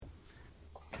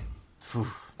All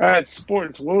right,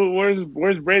 sports.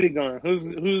 Where's Brady going? Who's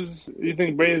you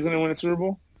think Brady's going to win a Super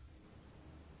Bowl?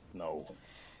 No,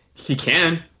 he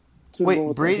can.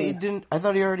 Wait, Brady didn't? I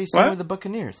thought he already signed with the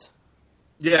Buccaneers.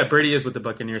 Yeah, Brady is with the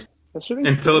Buccaneers,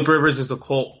 and Phillip Rivers is a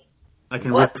Colt. I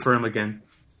can root for him again.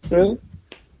 Really?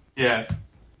 Yeah.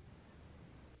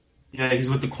 Yeah, he's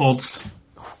with the Colts.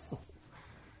 Oh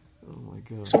my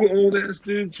god! Some old ass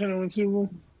dude trying to win Super Bowl.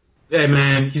 Hey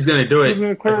man, he's gonna do it.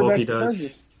 I hope he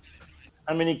does.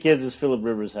 How many kids does Phillip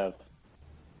Rivers have?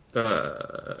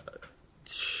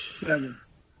 7,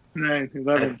 9,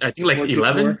 11. I think like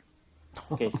 11.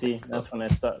 Okay, see, that's when I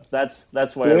start. That's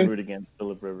why I root against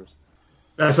Phillip Rivers.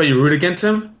 That's why you root against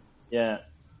him? Yeah,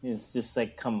 it's just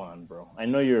like, come on, bro. I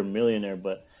know you're a millionaire,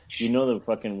 but you know the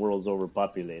fucking world's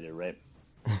overpopulated, right?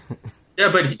 Yeah,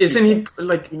 but isn't he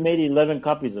like he made 11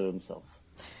 copies of himself?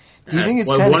 Do you think it's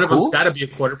kind of cool? One of them's got to be a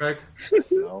quarterback.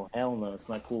 No, hell no, it's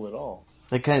not cool at all.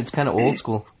 It's kind of old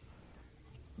school.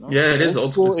 No, yeah, it is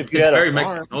old school. It's very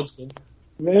Mexican old school.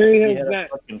 Man, he has that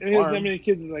many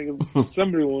kids. Like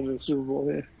somebody won the Super Bowl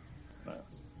here.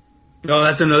 No,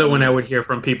 that's another one I would hear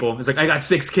from people. It's like, I got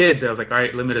 6 kids. I was like, all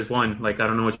right, limit is 1. Like, I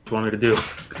don't know what you want me to do.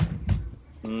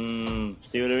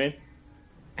 See what I mean?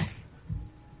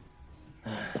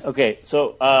 Okay,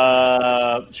 so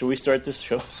should we start this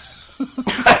show?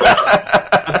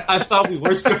 I thought we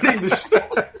were starting the show.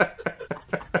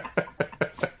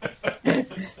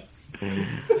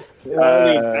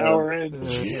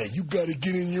 Yeah, you gotta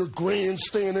get in your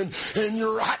grandstanding and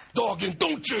your hot dogging,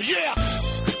 don't you? Yeah!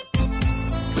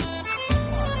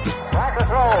 Rackets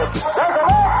roll. There's a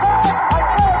ball. I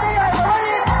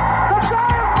believe. The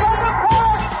Giants got the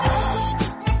push.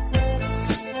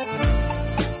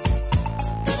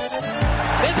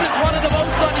 This is one of the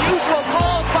most unusual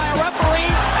calls by a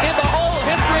referee in the whole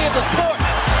history of the sport.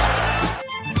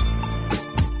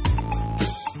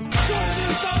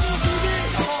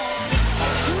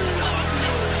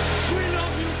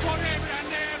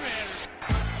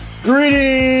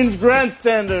 Greetings,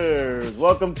 Grandstanders!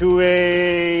 Welcome to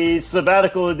a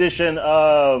sabbatical edition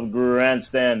of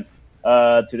Grandstand.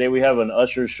 Today we have an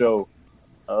Usher show.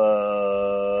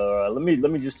 Let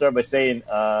me just start by saying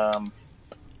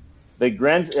the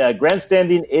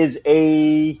grandstanding is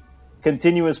a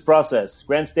continuous process.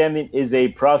 Grandstanding is a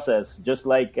process, just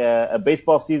like a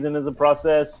baseball season is a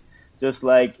process, just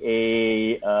like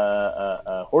a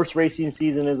horse racing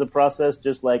season is a process,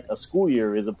 just like a school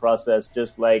year is a process,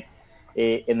 just like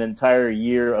an entire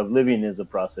year of living is a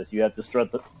process. You have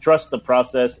to trust the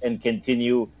process and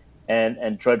continue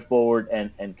and tread forward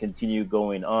and continue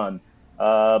going on.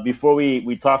 Before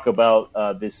we talk about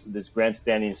this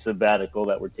grandstanding sabbatical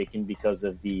that we're taking because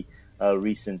of the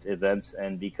recent events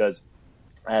and because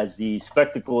as the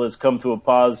spectacle has come to a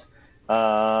pause,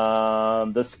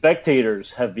 the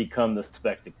spectators have become the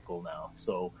spectacle now.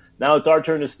 So now it's our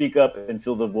turn to speak up and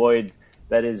fill the void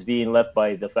that is being left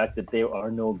by the fact that there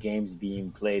are no games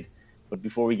being played. But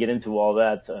before we get into all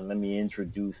that, let me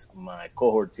introduce my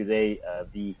cohort today.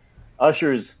 The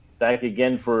Ushers back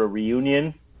again for a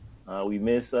reunion. We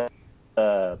missed a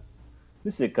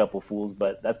couple fools,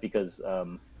 but that's because,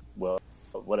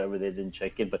 whatever, they didn't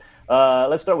check in. But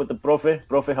let's start with the Profe.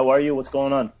 Profe, how are you? What's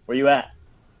going on? Where you at?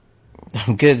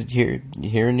 I'm good here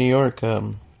in New York.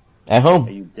 At home.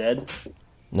 Are you dead?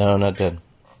 No, not dead.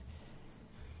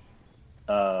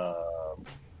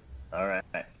 All right.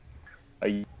 Are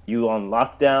you on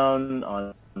lockdown,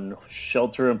 on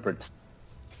shelter and protect?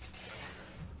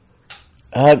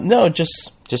 No,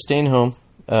 just staying home.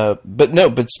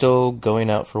 But still going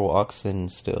out for walks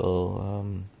and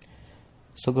still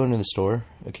going to the store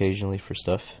occasionally for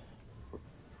stuff.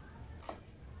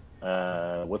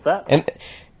 What's that? And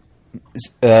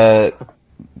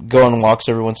go on walks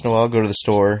every once in a while. Go to the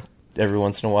store every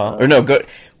once in a while. Or no, go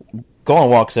on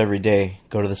walks every day.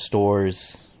 Go to the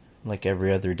stores like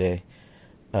every other day.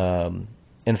 And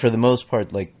for the most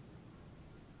part, like,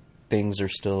 things are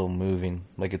still moving.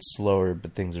 Like, it's slower,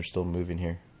 but things are still moving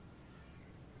here.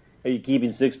 Are you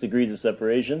keeping 6 degrees of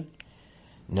separation?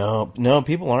 No,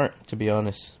 people aren't, to be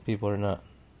honest. People are not.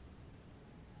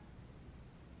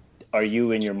 Are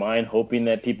you, in your mind, hoping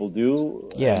that people do?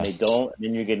 Yeah. And they don't, and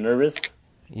then you get nervous?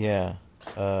 Yeah.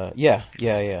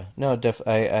 Yeah. No,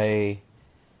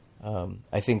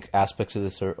 I think aspects of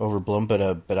this are overblown,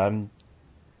 but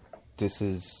this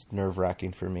is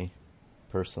nerve-wracking for me,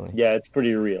 personally. Yeah, it's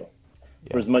pretty real.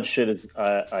 Yeah. For as much shit as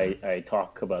I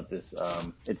talk about this,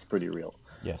 it's pretty real.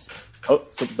 Yes. Oh,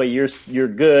 but you're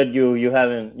good. You're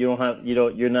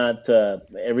not.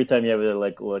 Every time you have a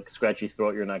like scratchy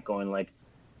throat, you're not going like,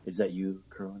 "Is that you,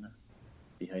 Corona?"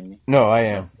 behind me. No, I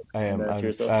am. To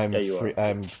yourself? Yeah, you are.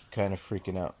 I'm kind of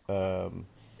freaking out.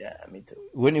 Yeah, me too.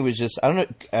 Whitney was just. I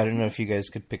don't know if you guys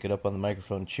could pick it up on the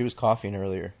microphone. She was coughing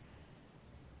earlier.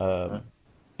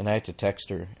 And I had to text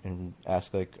her and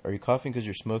ask, like, are you coughing because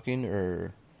you're smoking,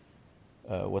 or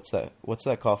what's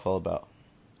that cough all about?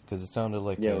 Because it sounded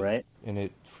like right. And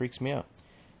it freaks me out.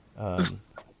 Do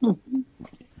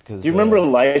you remember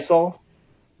Lysol?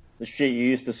 The shit you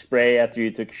used to spray after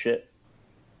you took a shit.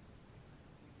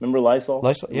 Remember Lysol?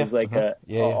 Lysol, It was like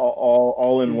yeah.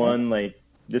 all in one, like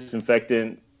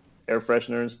disinfectant, air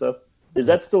freshener and stuff. Is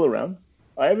that still around?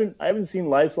 I haven't seen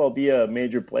Lysol be a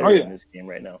major player in this game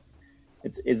right now.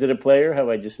 Is it a player? Have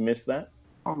I just missed that?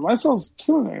 Oh, Lysol's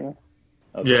killing it.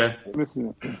 Okay. Yeah.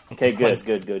 Missing it. Okay,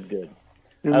 good.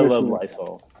 You're I love missing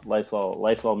it.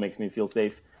 Lysol makes me feel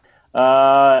safe.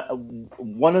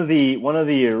 One of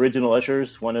the original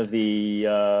ushers, one of the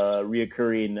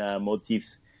reoccurring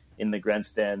motifs in the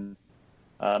grandstand,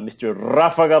 Mr.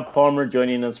 Rafaga Palmer,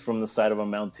 joining us from the side of a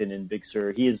mountain in Big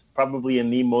Sur. He is probably in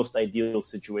the most ideal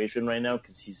situation right now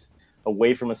because he's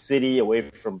away from a city, away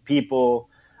from people.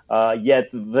 Yet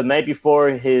the night before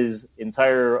his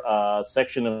entire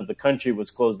section of the country was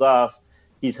closed off,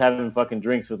 he's having fucking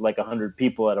drinks with like 100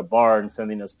 people at a bar and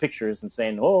sending us pictures and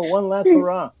saying, "Oh, one last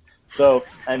hurrah." So,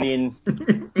 I mean,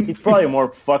 he's probably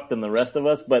more fucked than the rest of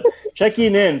us. But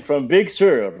checking in from Big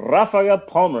Sur, Rafaga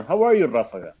Palmer. How are you,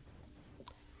 Rafaga?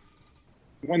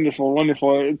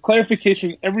 Wonderful.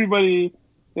 Clarification, everybody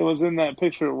that was in that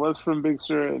picture was from Big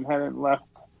Sur and hadn't left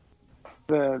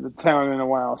the town in a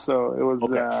while. So it was,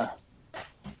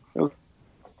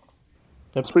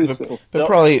 pretty safe. But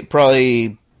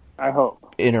probably I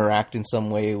hope. interact in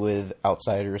some way with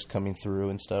outsiders coming through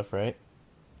and stuff, right?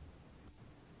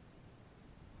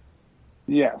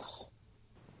 Yes.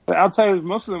 The outsiders,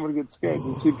 most of them would get scared.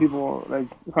 You see people like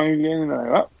congregating and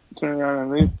they're like, oh, turn around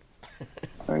and leave.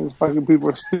 These fucking people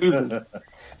are stupid.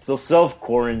 So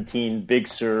self-quarantine Big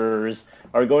Surs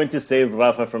are going to save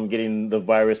Rafa from getting the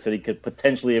virus that he could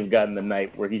potentially have gotten the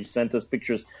night where he sent us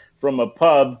pictures from a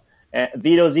pub.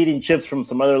 Vito's eating chips from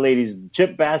some other lady's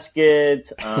chip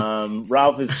basket.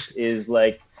 Ralph is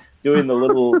like doing the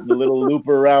little loop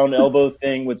around elbow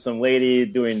thing with some lady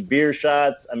doing beer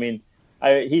shots. I mean,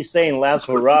 he's saying last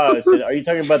hurrah. I said, are you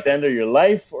talking about the end of your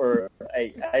life? Or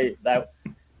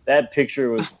that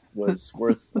picture was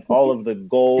worth all of the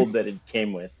gold that it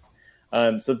came with.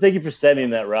 So thank you for sending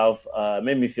that, Ralph. It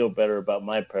made me feel better about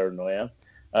my paranoia.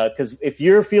 Because if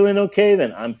you're feeling okay,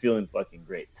 then I'm feeling fucking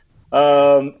great.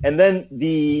 And then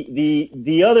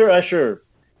the other usher,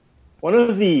 one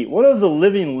of the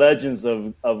living legends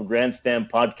of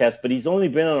Grandstand podcast, but he's only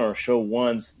been on our show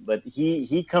once, but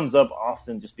he comes up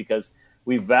often just because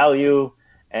we value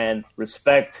and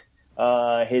respect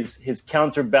his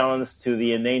counterbalance to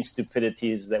the inane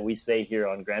stupidities that we say here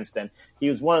on Grandstand. He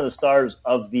was one of the stars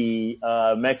of the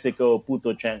Mexico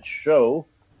Puto Chant show.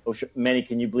 Oh, Manny,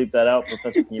 can you bleep that out?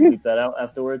 Professor, can you bleep that out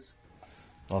afterwards?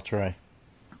 I'll try.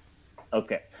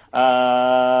 Okay.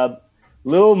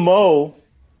 Little Mo,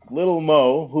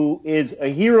 who is a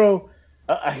hero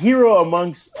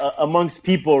amongst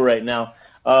people right now.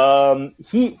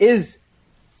 He is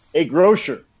a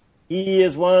grocer. He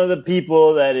is one of the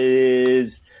people that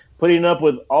is putting up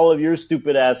with all of your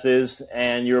stupid asses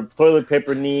and your toilet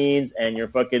paper needs and your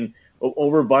fucking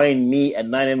overbuying meat at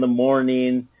 9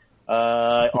 a.m,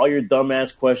 all your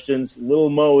dumbass questions. Little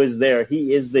Mo is there.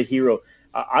 He is the hero.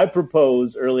 I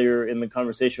propose earlier in the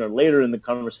conversation or later in the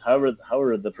conversation,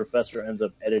 however the professor ends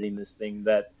up editing this thing,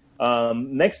 that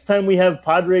next time we have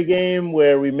Padre game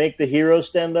where we make the heroes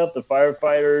stand up, the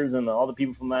firefighters and all the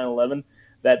people from 9/11,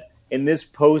 that in this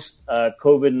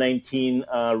post-COVID-19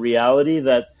 reality,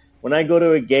 that when I go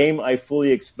to a game, I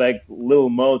fully expect Lil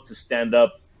Mo to stand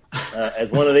up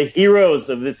as one of the heroes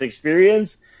of this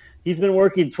experience. He's been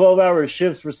working 12-hour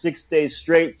shifts for 6 days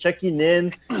straight, checking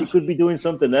in. He could be doing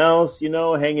something else,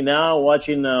 hanging out,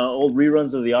 watching old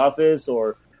reruns of The Office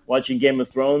or watching Game of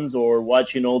Thrones or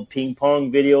watching old ping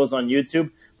pong videos on YouTube.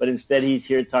 But instead, he's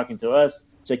here talking to us,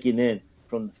 checking in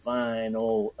from the fine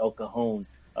old El Cajon.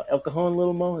 El Cajon,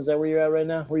 Little Mo, is that where you're at right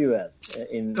now? Where you at?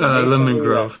 In Lemon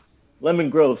Grove. Lemon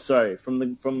Grove, sorry. From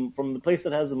the place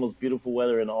that has the most beautiful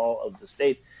weather in all of the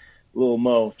state. Little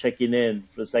Mo checking in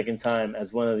for the second time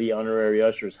as one of the honorary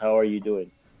ushers. How are you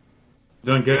doing?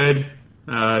 Doing good.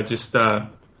 Just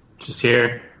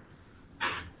here.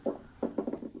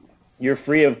 You're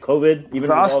free of COVID, even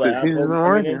with all the Exhausted. He's assholes been coming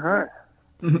working in? hard.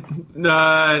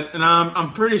 And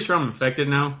I'm pretty sure I'm infected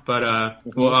now, but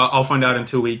well, I'll find out in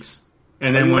 2 weeks.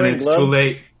 And then when it's too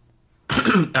late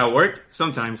at work,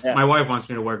 sometimes my wife wants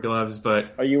me to wear gloves,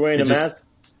 but are you wearing a mask?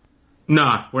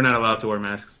 Nah, we're not allowed to wear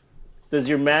masks. Does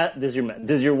your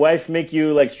wife make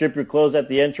you like strip your clothes at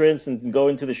the entrance and go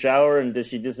into the shower, and does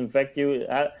she disinfect you?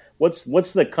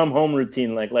 What's the come home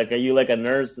routine like? Like, are you like a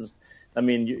nurse? You're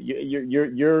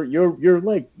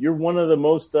one of the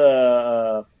most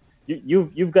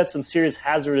you've got some serious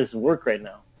hazardous work right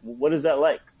now. What is that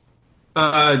like?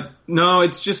 No,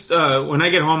 it's just when I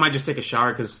get home, I just take a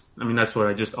shower because that's what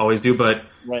I just always do. But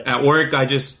at work,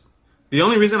 the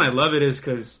only reason I love it is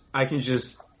because I can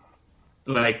just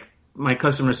like. My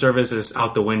customer service is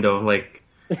out the window. Like,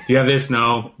 do you have this?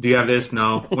 No. Do you have this?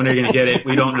 No. When are you going to get it?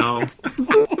 We don't know.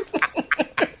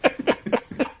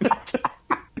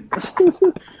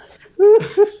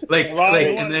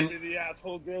 And then the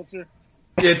asshole grocer.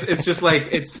 It's just like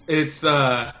it's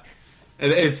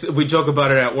we joke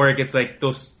about it at work. It's like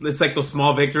those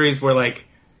small victories where like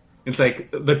it's like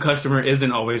the customer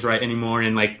isn't always right anymore,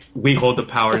 and like we hold the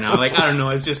power now. Like, I don't know,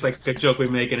 it's just like a joke we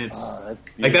make, and it's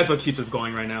like that's what keeps us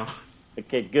going right now.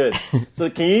 Okay, good.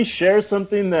 So can you share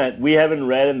something that we haven't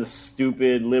read in the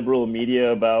stupid liberal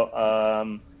media about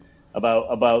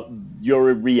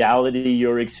your reality,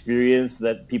 your experience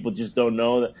that people just don't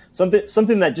know?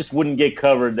 Something that just wouldn't get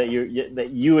covered that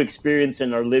you experience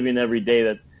and are living every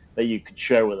day that you could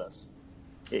share with us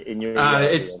in your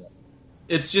reality.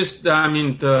 It's just,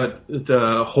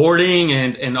 the hoarding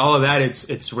and all of that.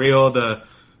 It's real. The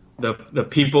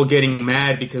people getting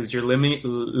mad because you're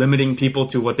limiting people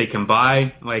to what they can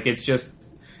buy. Like, it's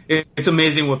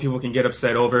amazing what people can get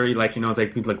upset over. Like,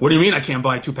 it's like, what do you mean I can't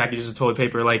buy 2 packages of toilet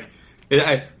paper? Like,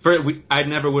 I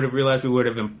never would have realized we would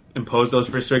have imposed those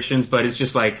restrictions. But it's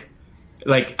just like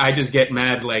I just get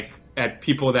mad like at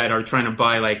people that are trying to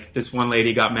buy. Like, this one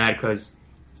lady got mad because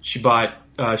she bought.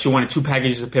 She wanted 2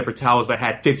 packages of paper towels, but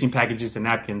had 15 packages of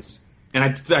napkins. And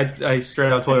I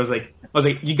straight out told her, I was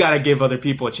like, you gotta give other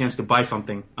people a chance to buy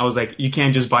something. I was like, you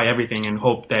can't just buy everything and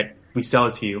hope that we sell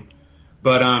it to you.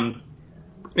 But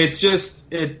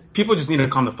people just need to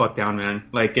calm the fuck down, man.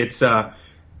 Like, it's the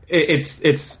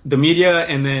media,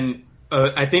 and then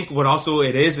I think what also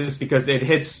it is because it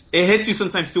hits you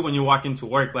sometimes too when you walk into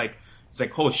work. Like, it's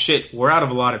like, oh shit, we're out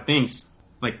of a lot of things.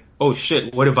 Like, oh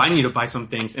shit, what if I need to buy some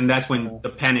things? And that's when the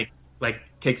panic like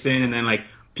kicks in, and then like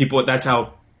that's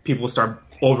how people start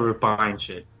overbuying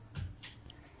shit.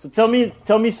 So tell me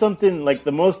something like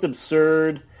the most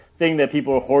absurd thing that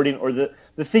people are hoarding, or the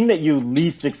thing that you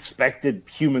least expected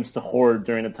humans to hoard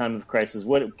during a time of crisis.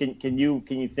 What can you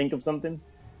think of something?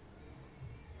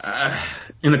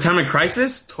 In a time of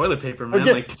crisis, toilet paper, man.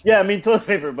 Toilet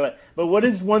paper. But what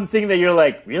is one thing that you're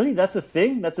like, really? That's a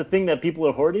thing? That's a thing that people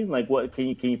are hoarding? Like, what can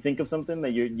you think of something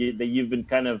that you've been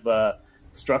kind of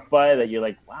struck by that you're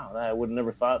like, wow, I would have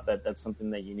never thought that's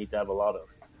something that you need to have a lot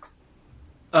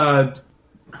of?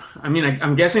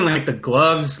 I'm guessing like the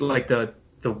gloves, like the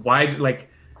wipes, like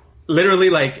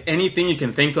literally like anything you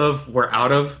can think of, we're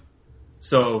out of.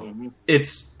 So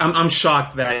I'm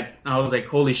shocked that I was like,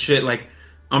 holy shit, like.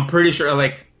 I'm pretty sure,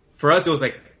 like, for us, it was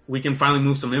like, we can finally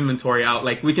move some inventory out.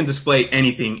 Like, we can display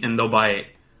anything and they'll buy it.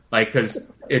 Like, because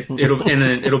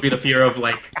it'll be the fear of,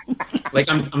 like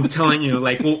I'm telling you,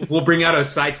 like, we'll bring out a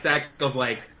side stack of,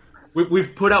 like,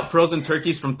 we've put out frozen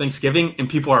turkeys from Thanksgiving and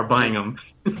people are buying them.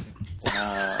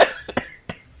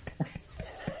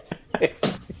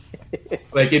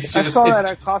 Like, it's just. I saw that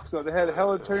at Costco. They had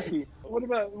hella turkey. What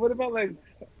about like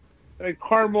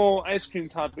caramel ice cream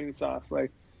topping sauce?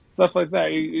 Like, stuff like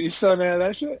that. You selling any of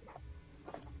that shit?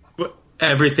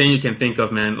 Everything you can think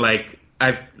of, man. Like,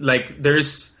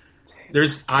 there's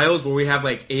aisles where we have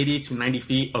like 80 to 90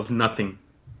 feet of nothing.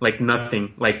 Like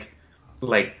nothing. Like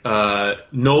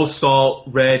no salt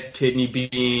red kidney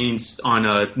beans on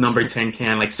a number 10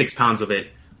 can, like 6 pounds of it.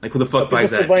 Like, who the fuck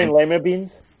buys that? People buying lima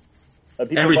beans? Are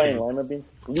people everything. buying lima beans?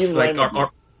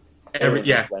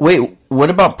 Yeah. Wait, what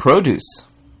about produce?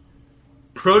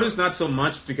 Produce, not so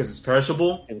much because it's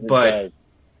perishable, but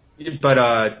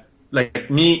like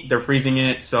meat, they're freezing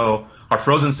it. So our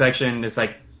frozen section is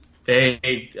like,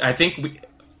 I think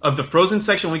of the frozen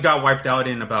section, we got wiped out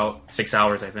in about 6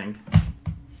 hours, I think.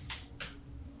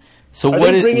 So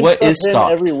what is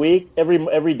stocked every week,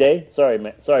 every day? Sorry,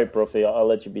 Profi, I'll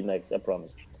let you be next. I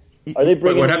promise. Are they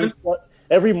bringing? What happens?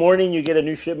 Every morning you get a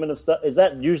new shipment of stuff. Is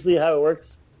that usually how it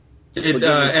works?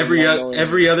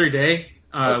 Every other day.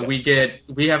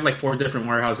 We have like 4 different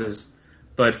warehouses,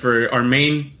 but for our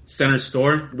main center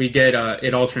store, we get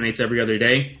it alternates every other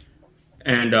day,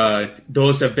 and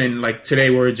those have been like today.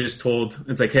 We're just told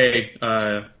it's like, hey,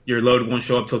 your load won't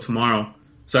show up till tomorrow.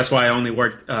 So that's why I only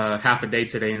worked half a day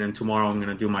today, and then tomorrow I'm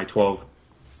gonna do my 12.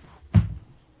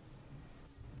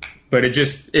 But it's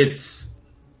just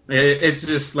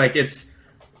like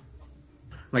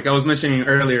like I was mentioning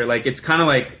earlier, like it's kind of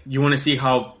like you want to see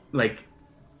how like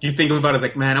you think about it.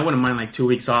 Like, man, I wouldn't mind like 2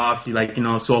 weeks off. You like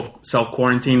self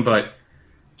quarantine, but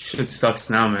shit sucks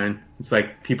now, man. It's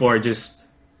like people are just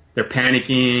they're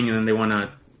panicking and then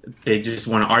they just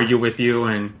want to argue with you.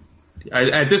 And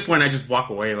at this point, I just walk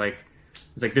away. Like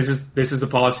it's like this is the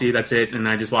policy. That's it, and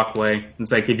I just walk away.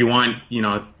 It's like if you want,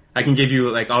 I can give you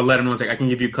like I'll let them know. It's like I can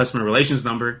give you customer relations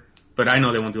number, but I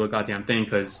know they won't do a goddamn thing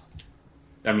because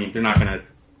I mean they're not gonna.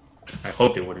 I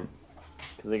hope they wouldn't.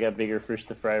 Because they got bigger fish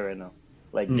to fry right now.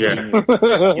 Like Yeah.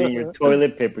 getting your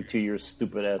toilet paper to your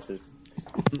stupid asses.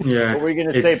 Yeah. What were you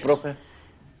gonna say, profe?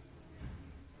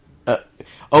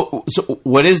 So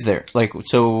what is there? Like,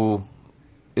 so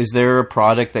is there a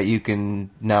product that you can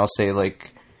now say,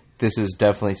 like, this is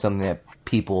definitely something that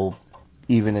people,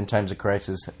 even in times of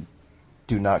crisis,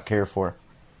 do not care for?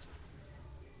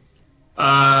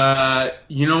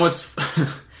 You know what's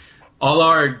all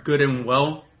our good and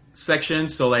well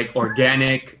sections, so like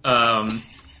organic vegan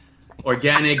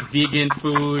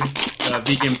food,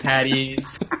 vegan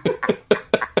patties.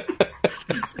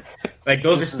 Like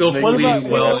those are still fully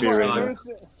well stocked.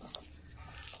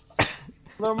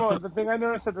 No more. The thing I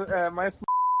noticed at my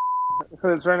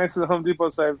because it's right next to the Home Depot,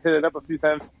 so I've hit it up a few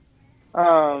times.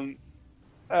 Like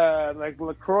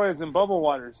LaCroix and bubble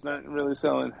water's not really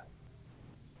selling.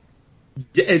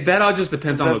 That all just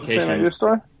depends on Is that the same location. at your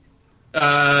store?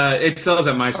 It sells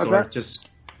at my store. Okay.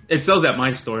 It sells at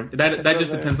my store. That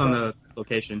just depends on the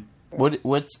location. What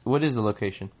is the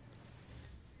location?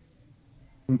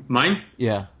 Mine?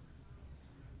 Yeah.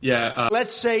 Yeah.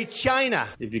 Let's say China.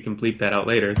 If you can bleep that out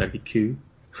later, that'd be cute.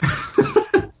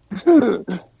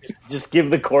 Just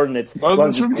give the coordinates.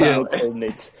 Longitudinal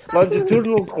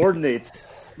Longitudinal coordinates.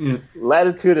 Yeah.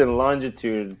 Latitude and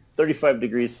longitude. 35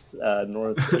 degrees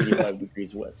north, 85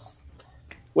 degrees west.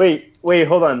 Wait,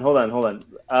 hold on.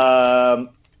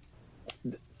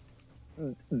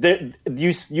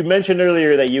 You mentioned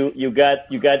earlier that you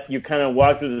kind of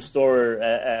walked through the store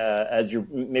as you're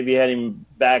maybe heading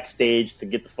backstage to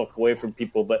get the fuck away from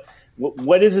people. But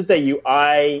what is it that you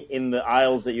eye in the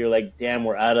aisles that you're like, damn,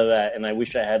 we're out of that, and I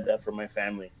wish I had that for my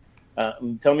family?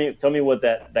 Tell me what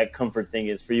that comfort thing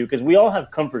is for you, because we all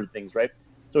have comfort things, right?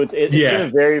 So it's going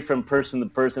to vary from person to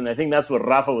person. I think that's what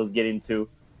Rafa was getting to,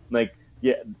 like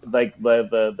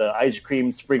the ice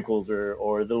cream sprinkles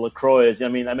or the LaCroix. I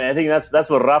mean, I think that's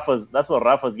what Rafa's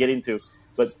getting to.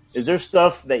 But is there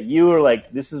stuff that you are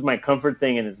like, this is my comfort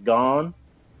thing and it's gone?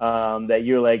 That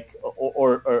you're like,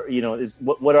 or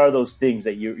what are those things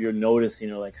that you're noticing?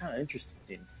 You're like,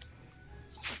 interesting.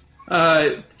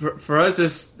 For us,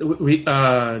 is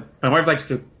my wife likes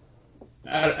to.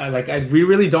 We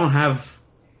really don't have.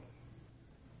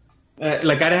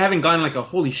 I haven't gotten like a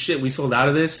holy shit, we sold out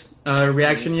of this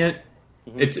reaction yet.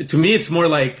 Mm-hmm. To me, it's more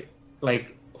like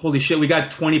holy shit, we got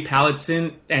 20 pallets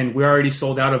in and we're already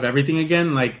sold out of everything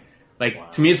again. Wow.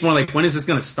 To me, it's more like, when is this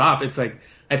gonna stop? It's like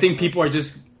I think people are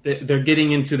just they're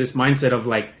getting into this mindset of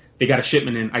like they got a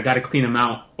shipment in, I got to clean them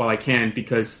out while I can,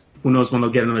 because who knows when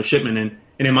they'll get another shipment in.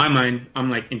 And in my mind,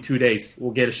 I'm like, in 2 days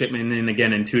we'll get a shipment in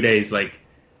again in 2 days. Like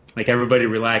everybody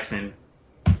relax. And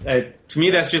to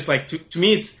me, that's just like to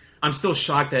me it's. I'm still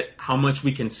shocked at how much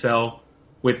we can sell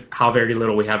with how very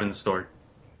little we have in the store.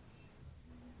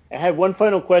 I have one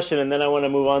final question, and then I want to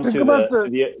move on to the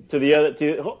other.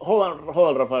 Hold on,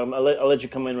 Rafa. I'll let you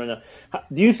come in right now.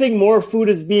 Do you think more food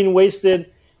is being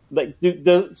wasted?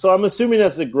 So I'm assuming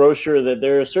as a grocer that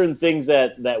there are certain things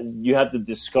that you have to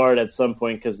discard at some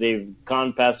point because they've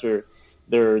gone past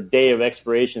their day of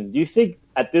expiration. Do you think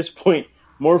at this point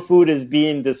more food is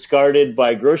being discarded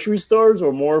by grocery stores,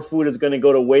 or more food is going to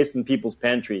go to waste in people's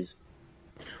pantries?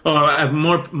 Oh,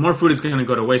 more food is going to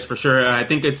go to waste for sure. I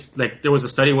think it's like there was a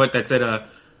study that said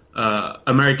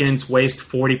Americans waste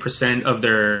 40% of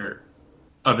their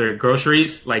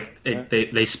groceries.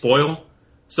 They spoil.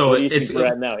 So it's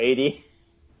right now 80.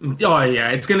 Oh yeah,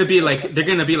 it's going to be like they're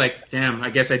going to be like, damn, I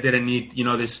guess I didn't need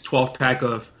this 12-pack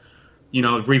of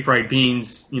refried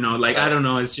beans. I don't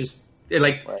know. It's just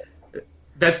like. Right.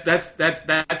 That's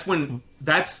the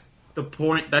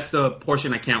point. That's the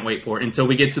portion I can't wait for until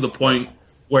we get to the point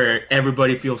where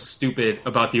everybody feels stupid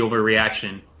about the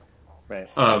overreaction. Right.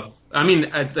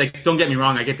 Don't get me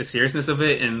wrong. I get the seriousness of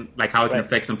it and like how it can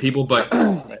affect some people, but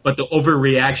the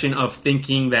overreaction of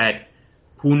thinking that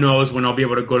who knows when I'll be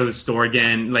able to go to the store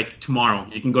again, like tomorrow.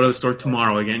 You can go to the store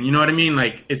tomorrow again. You know what I mean?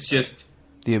 Like it's just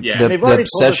the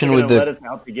obsession with let us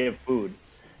out to give food.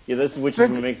 Yeah, this is which is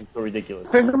what makes it so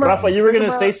ridiculous. Rafa, you were going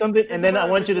to say something, and then I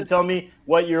want you to tell me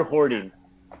what you're hoarding.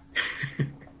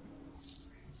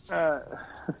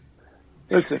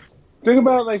 Listen, think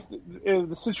about like if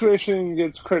the situation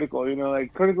gets critical.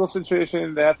 Like critical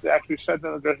situation, they have to actually shut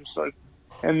down the grocery store,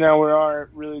 and now we are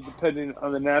really depending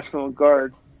on the National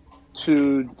Guard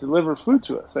to deliver food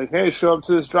to us. Like, hey, show up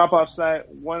to this drop-off site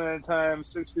one at a time,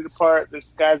 6 feet apart.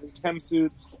 There's guys in chem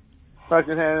suits,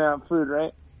 fucking handing out food,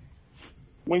 right?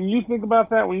 When you think about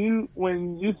that,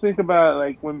 when you think about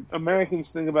like when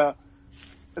Americans think about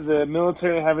the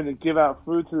military having to give out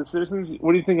food to the citizens,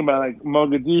 what do you think about? Like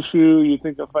Mogadishu, you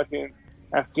think of fucking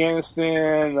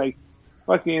Afghanistan, like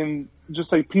fucking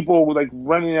just like people like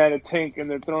running out of tank and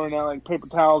they're throwing out like paper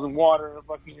towels and water and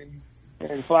fucking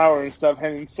and flour and stuff,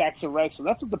 handing sacks of rice. So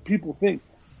that's what the people think.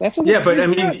 That's what but I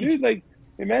mean, dude, like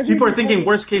imagine people are thinking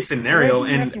worst case scenario,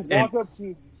 and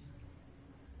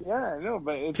yeah, I know,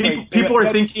 but it's people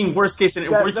are thinking worst case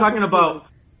scenario. We're talking about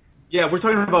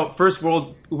first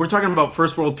world. We're talking about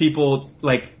first world people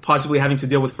like possibly having to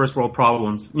deal with first world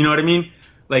problems. You know what I mean?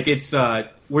 Like it's that's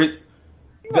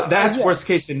worst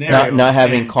case scenario. Not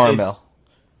having Carmel.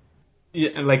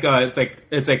 Yeah, like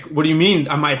it's like what do you mean?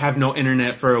 I might have no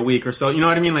internet for a week or so. You know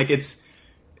what I mean? Like it's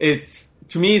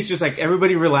to me it's just like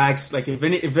everybody relax. Like if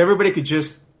everybody could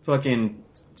just fucking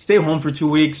stay home for 2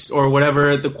 weeks or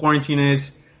whatever the quarantine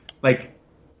is. Like,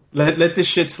 let this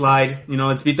shit slide.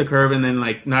 Let's beat the curve and then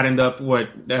like not end up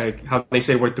how they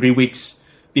say we're 3 weeks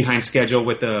behind schedule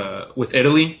with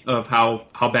Italy of how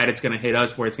bad it's gonna hit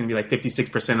us, where it's gonna be like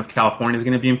 56% of California is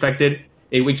gonna be infected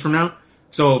 8 weeks from now.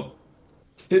 So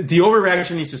the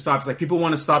overreaction needs to stop. It's like people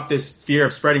want to stop this fear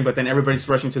of spreading, but then everybody's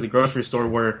rushing to the grocery store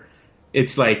where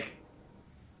it's like,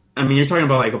 I mean, you're talking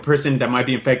about like a person that might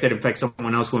be infected, infects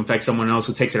someone else, who infects someone else,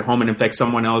 who takes it home and infects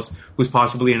someone else, who's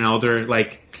possibly an elder.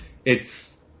 Like, I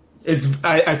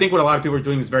think what a lot of people are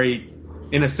doing is very,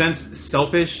 in a sense,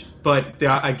 selfish. But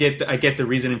I get the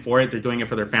reasoning for it. They're doing it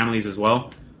for their families as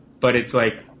well. But it's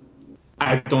like,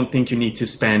 I don't think you need to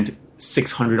spend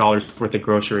 $600 worth of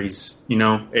groceries.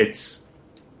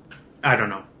 I don't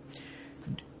know.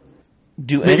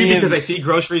 Maybe because I see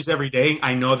groceries every day,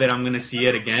 I know that I'm going to see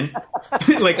it again.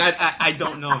 Like, I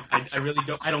don't know. I really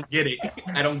don't. I don't get it.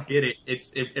 I don't get it.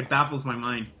 It baffles my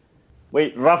mind.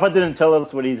 Wait, Rafa didn't tell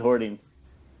us what he's hoarding.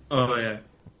 Oh, yeah.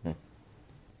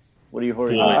 What are you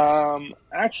hoarding?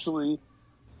 Actually,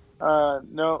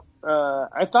 no.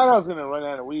 I thought I was going to run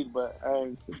out of weed, but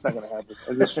it's not going to happen.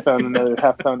 I just found another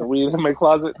half pound of weed in my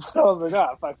closet, so I was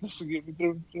like, fuck, this should get me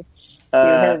through.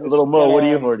 Little Mo, what are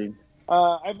you hoarding?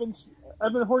 I've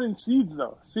been hoarding seeds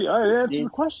though. See, I didn't answer the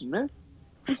question, man.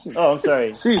 Listen. Oh, I'm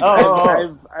sorry. Seeds.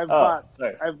 I've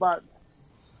bought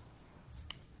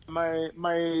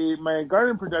my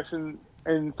garden production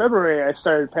in February. I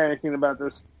started panicking about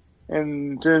this,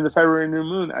 and during the February new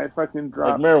moon, I fucking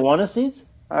dropped like marijuana seeds.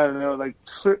 I don't know, like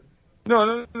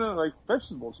no, like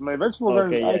vegetables. My vegetable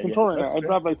garden, I control it. I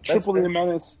dropped like triple the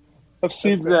amount of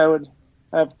seeds that I would.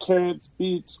 I have carrots,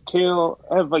 beets, kale.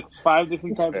 I have like 5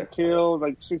 different types of kale,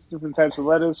 like 6 different types of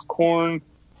lettuce, corn,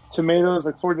 tomatoes,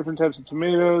 like 4 different types of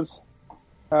tomatoes,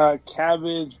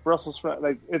 cabbage, Brussels sprout.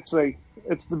 Like it's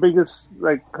the biggest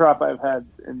like crop I've had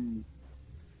in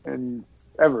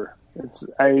ever.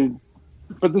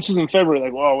 But this is in February.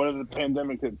 Like, wow, whatever the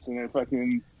pandemic hits, and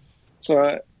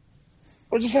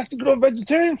we'll just have to go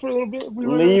vegetarian for a little bit.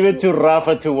 Leave it to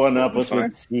Rafa to one-up us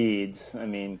with seeds. I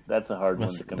mean, that's a hard one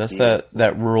to compete. That's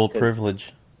that rural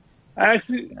privilege. I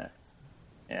actually,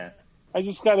 yeah. I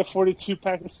just got a 42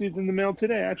 pack of seeds in the mail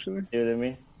today, actually. You know what I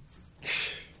mean?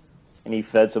 And he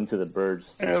fed some to the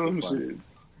birds. Yeah, let me see.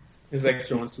 His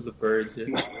extra ones to the birds, yeah.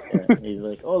 He's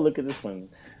like, oh, look at this one.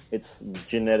 It's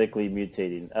genetically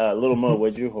mutating. Little Mo,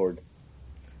 what'd you hoard?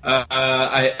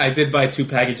 I did buy 2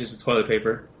 packages of toilet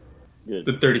paper. Good.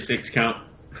 The 36 count.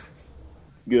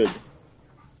 Good.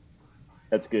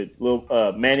 That's good.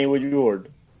 Little Manny, what'd you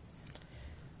hoard?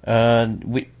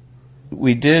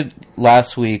 We did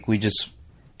last week. We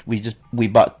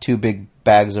bought 2 big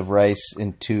bags of rice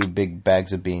and 2 big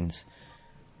bags of beans,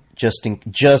 just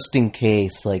in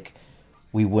case like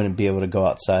we wouldn't be able to go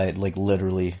outside like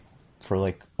literally for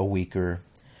like a week or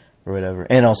whatever.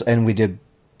 And we did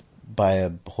buy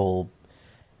a whole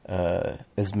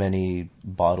as many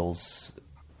bottles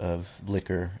of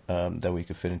liquor that we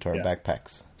could fit into our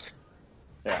backpacks.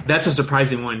 Yeah. That's a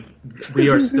surprising one. We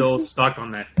are still stuck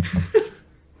on that.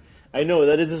 I know,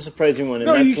 that is a surprising one. And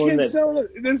no, that's you can't sell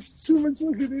it. There's too much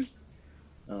liquor, dude.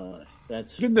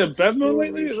 That's been the Bevmo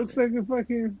lately? It looks like a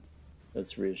fucking...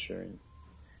 That's reassuring.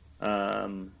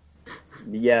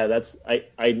 Yeah, that's...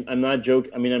 I'm not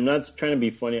joking. I mean, I'm not trying to be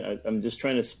funny. I'm just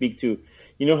trying to speak to...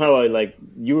 You know how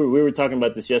we were talking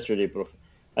about this yesterday, Prof.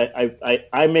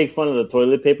 I make fun of the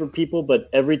toilet paper people, but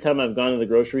every time I've gone to the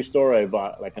grocery store, I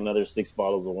bought like another 6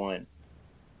 bottles of wine.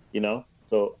 you know.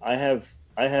 So I have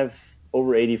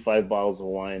over 85 bottles of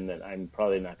wine that I'm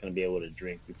probably not going to be able to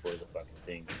drink before the fucking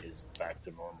thing is back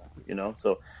to normal, you know.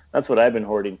 So that's what I've been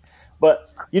hoarding. But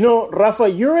you know, Rafa,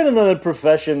 you're in another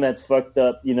profession that's fucked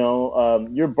up. You know,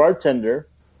 you're a bartender.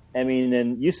 I mean,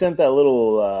 and you sent that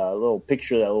little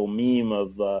picture, that little meme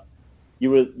of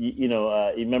you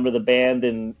remember the band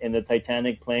in the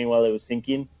Titanic playing while it was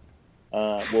sinking.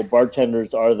 Well,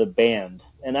 bartenders are the band,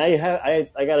 and I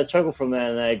got a chuckle from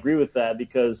that, and I agree with that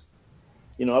because,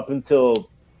 you know, up until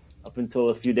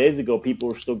a few days ago, people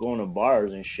were still going to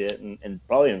bars and shit, and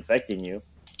probably infecting you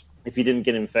if you didn't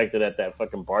get infected at that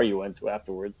fucking bar you went to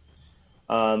afterwards.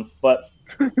 But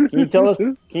can you tell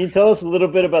us a little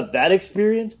bit about that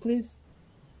experience, please?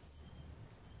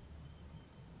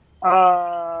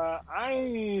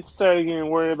 I started getting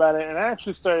worried about it, and I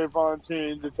actually started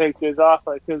volunteering to take days off,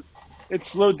 because it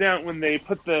slowed down when they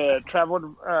put the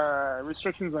travel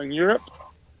restrictions on Europe.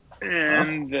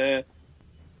 And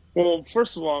well,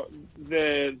 first of all,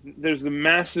 there's the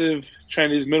massive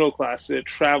Chinese middle class that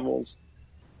travels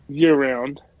year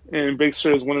round, and Big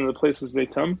Sur is one of the places they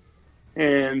come,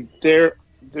 and they're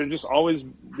just always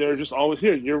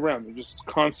here year round. They're just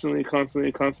constantly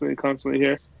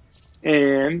here.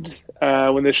 And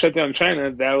when they shut down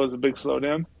China, that was a big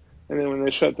slowdown. And then when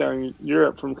they shut down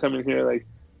Europe from coming here, like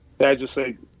that just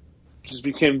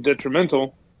became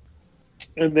detrimental.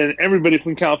 And then everybody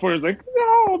from California is like,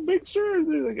 no, Big Sur.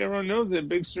 Like everyone knows that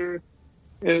Big Sur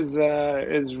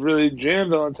is really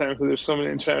jammed all the time because there's so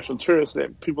many international tourists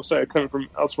that people started coming from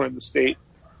elsewhere in the state.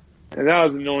 And that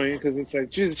was annoying because it's like,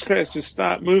 Jesus Christ, just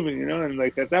stop moving, you know? And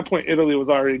like at that point, Italy was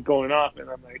already going off, and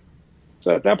I'm like,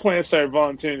 so at that point, I started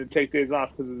volunteering to take days off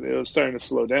because it was starting to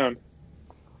slow down.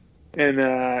 And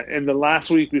in the last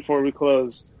week before we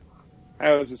closed,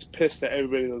 I was just pissed that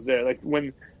everybody was there. Like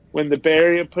when the Bay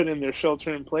Area put in their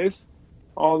shelter in place,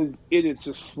 all these idiots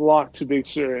just flocked to Big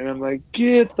Sur, and I'm like,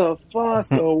 get the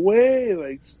fuck away!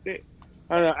 Like, stay.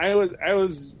 I don't know. I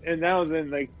was, and that was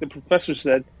in, like the professor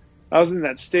said, I was in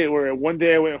that state where one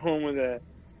day I went home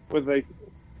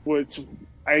which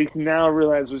I now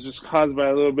realize was just caused by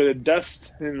a little bit of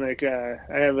dust, and like I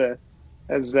have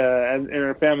as in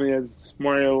our family, as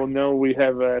Mario will know, we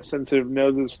have sensitive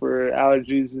noses for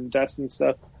allergies and dust and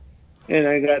stuff. And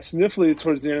I got sniffly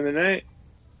towards the end of the night,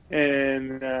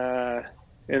 and I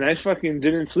fucking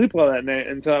didn't sleep all that night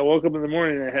until I woke up in the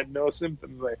morning and I had no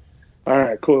symptoms. Like, all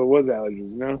right, cool, it was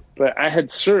allergies, you know. But I had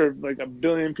served like 1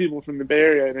 billion people from the Bay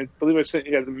Area, and I believe I sent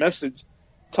you guys a message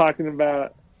talking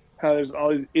about how there's all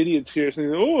these idiots here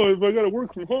saying, oh, if I got to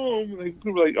work from home, like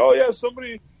people were like, oh yeah,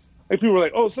 somebody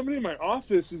in my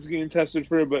office is getting tested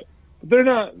for it, but we're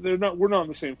not on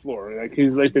the same floor. Like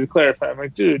he's like to clarify. I'm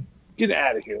like, dude, get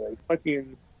out of here, like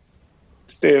fucking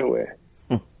stay away.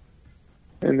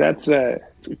 And that's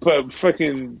but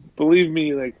fucking believe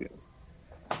me, like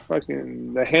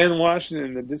fucking the hand washing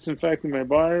and the disinfecting my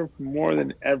bar more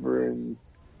than ever, and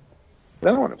I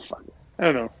don't want to fuck it. I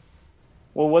don't know.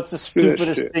 Well, what's the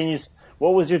stupidest thing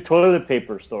what was your toilet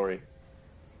paper story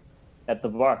at the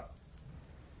bar?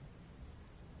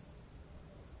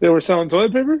 They were selling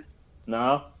toilet paper?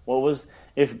 No. What was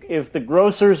if the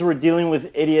grocers were dealing with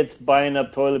idiots buying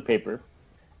up toilet paper,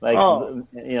 like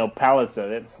you know, pallets of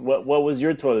it? What was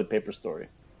your toilet paper story?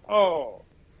 In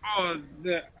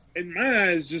my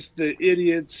eyes, just the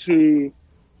idiots who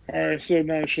are so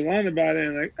nonchalant about it,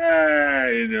 and like,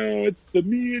 you know, it's the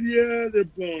media, they're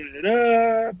blowing it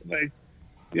up, like,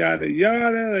 yada,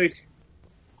 yada, like,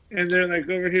 and they're, like,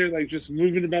 over here, like, just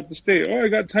moving about the state. Oh, I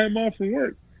got time off from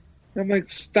work. And I'm like,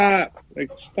 stop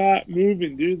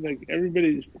moving, dude. Like,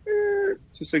 everybody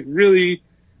just, like, really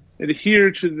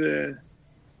adhere to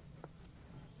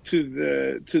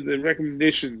the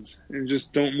recommendations and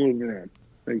just don't move around.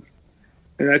 Like,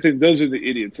 and I think those are the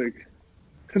idiots, like,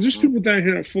 because there's people down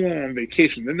here full on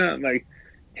vacation. They're not like,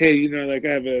 hey, you know, like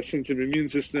I have a sensitive immune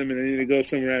system and I need to go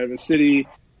somewhere out of the city.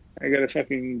 I got to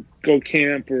fucking go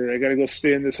camp, or I got to go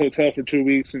stay in this hotel for 2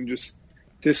 weeks and just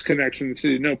disconnect from the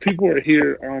city. No, people are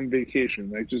here on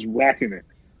vacation, like just rocking it.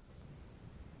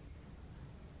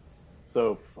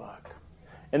 So, fuck.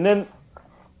 And then,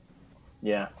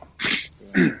 yeah.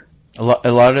 A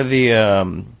lot of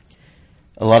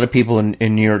people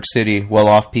in New York City,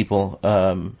 well-off people,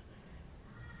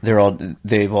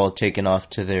 they've all taken off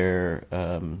to their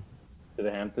to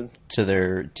the Hamptons,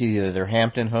 to either their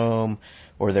Hampton home,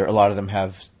 or a lot of them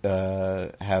have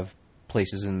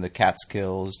places in the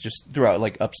Catskills, just throughout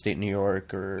like upstate New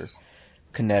York or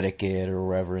Connecticut or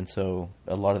wherever, and so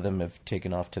a lot of them have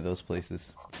taken off to those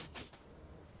places.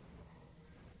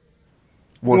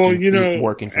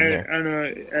 Working from there. I don't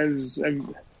know,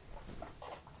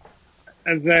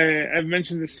 as I've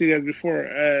mentioned this to you guys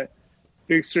before,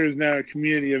 Big Sur is now a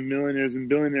community of millionaires and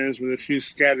billionaires with a few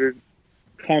scattered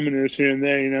commoners here and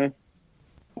there, you know.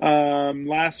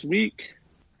 Last week,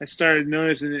 I started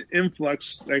noticing an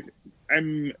influx. Like, I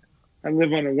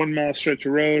live on a 1 mile stretch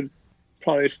of road,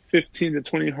 probably 15 to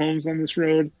 20 homes on this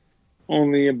road,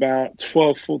 only about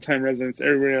 12 full-time residents.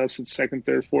 Everybody else is second,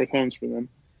 third, fourth homes for them.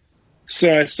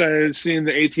 So I started seeing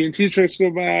the AT&T trucks go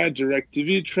by,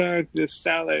 DirecTV truck, this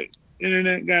satellite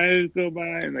internet guys go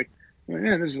by, and like,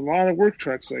 man, there's a lot of work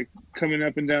trucks like coming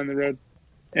up and down the road.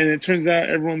 And it turns out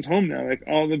everyone's home now. Like,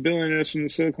 all the billionaires from the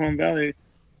Silicon Valley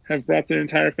have brought their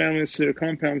entire families to their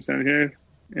compounds down here,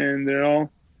 and they're all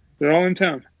in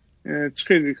town. And it's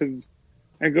crazy because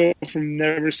I go from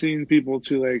never seeing people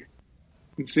to like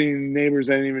I'm seeing neighbors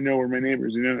I didn't even know were my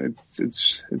neighbors. You know,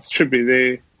 it's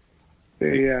trippy.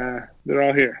 They're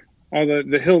all here. All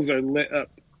the hills are lit up.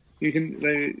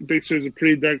 Big Sur is a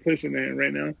pretty dark place in there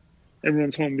right now.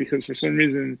 Everyone's home because for some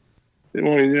reason,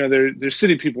 well, you know, they're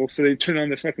city people, so they turn on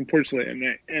their fucking porch light at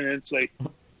night, and it's like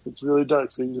it's really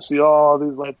dark. So you just see all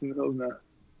these lights in the hills now.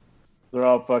 They're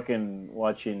all fucking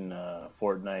watching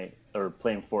Fortnite or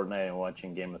playing Fortnite and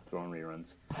watching Game of Thrones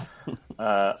reruns.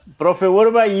 Profe, what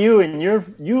about you? And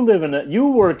you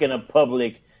work in a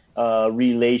public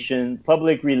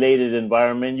related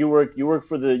environment. You work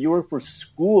for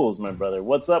schools, my brother.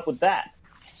 What's up with that?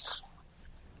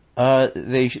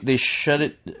 They shut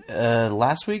it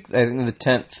last week. I think the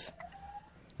 10th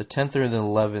or the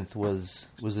 11th was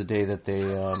the day that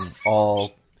they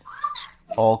all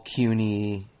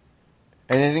CUNY.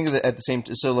 And I think that at the same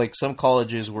time, so like some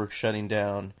colleges were shutting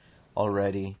down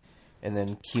already, and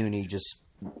then CUNY just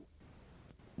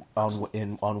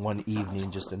on one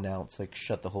evening just announced like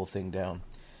shut the whole thing down.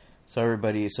 So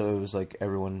it was like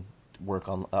everyone work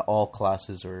on all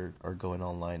classes are going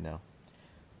online now,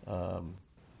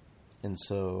 and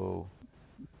so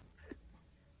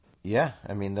yeah,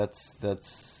 I mean that's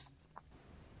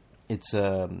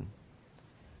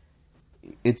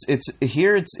It's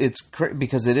here. It's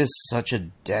because it is such a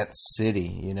dense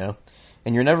city, you know,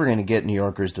 and you're never going to get New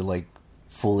Yorkers to like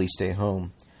fully stay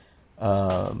home,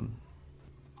 and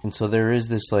so there is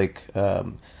this like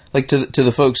to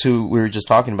the folks who we were just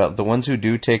talking about, the ones who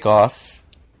do take off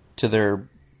to their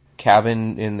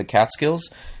cabin in the Catskills,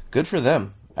 good for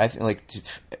them. I think like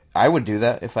I would do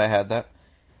that if I had that,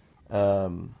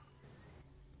 you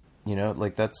know,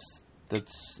 like that's.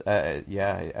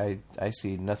 I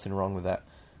see nothing wrong with that.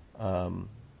 I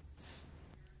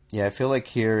feel like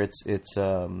here it's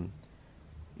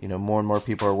you know, more and more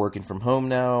people are working from home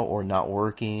now or not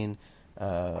working.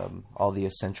 All the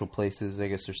essential places, I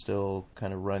guess, are still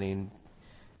kind of running,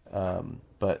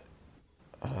 but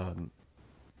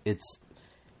it's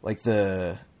like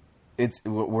we're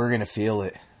gonna feel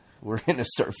it. We're gonna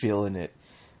start feeling it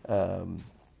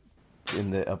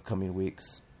in the upcoming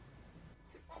weeks.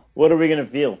 What are we going to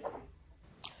feel?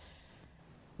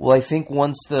 Well, I think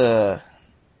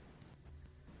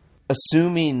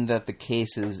assuming that the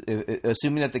cases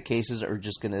are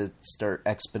just going to start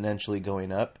exponentially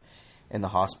going up and the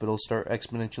hospitals start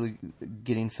exponentially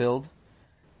getting filled,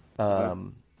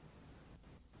 you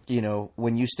know,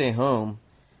 when you stay home,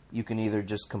 you can either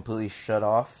just completely shut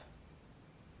off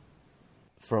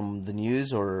from the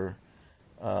news or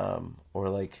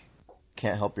like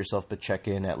can't help yourself but check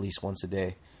in at least once a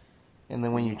day. And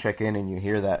then when you check in and you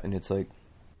hear that, and it's like,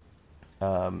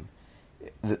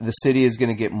 the city is going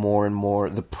to get more and more.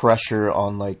 The pressure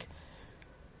on like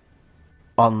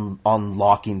on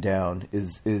locking down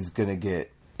is going to get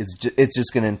it's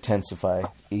just going to intensify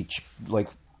each, like,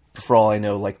 for all I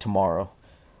know, like tomorrow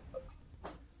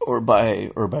or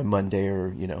by Monday,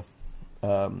 or you know,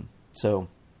 so.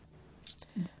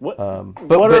 What are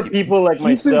people like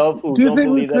myself who don't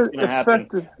believe that's going to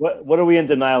happen? What are we in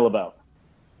denial about?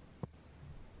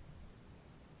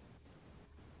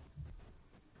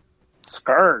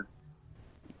 Scared.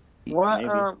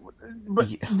 What?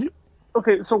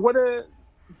 Okay, so what? Do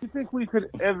you think we could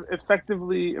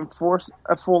effectively enforce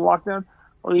a full lockdown,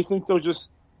 or do you think they'll just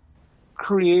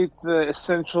create the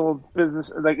essential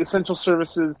business, like essential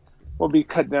services, will be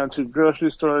cut down to grocery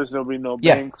stores? There'll be no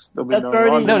banks. There'll be no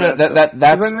laundromat.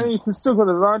 That's. Then you can still go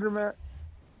to the laundromat.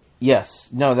 Yes.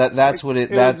 No. That's what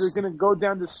it. That's. It's going to go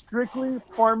down to strictly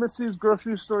pharmacies,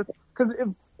 grocery stores. Because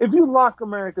if you lock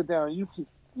America down, you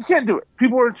can't do it.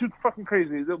 People are too fucking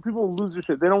crazy. People will lose their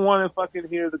shit. They don't want to fucking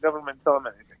hear the government tell them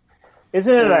anything.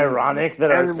 Isn't it ironic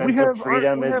that our sense of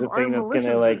freedom is the thing that's going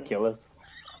to like kill us?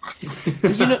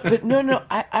 You know, but no.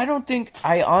 I don't think.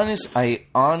 I honestly,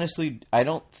 I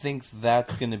don't think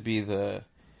that's going to be the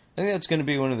I think that's going to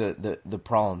be one of the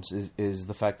problems is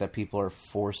the fact that people are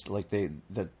forced, like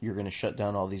that you're going to shut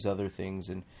down all these other things,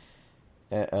 and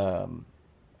I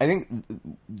think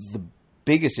the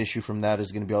biggest issue from that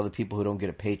is going to be all the people who don't get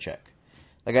a paycheck.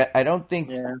 Like I don't think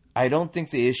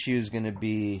the issue is going to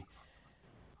be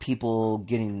people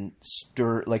getting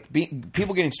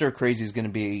people getting stir crazy is going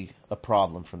to be a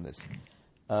problem from this.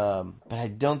 But I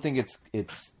don't think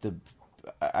it's the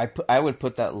I would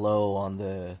put that low on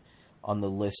the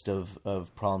list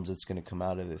of problems that's going to come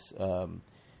out of this,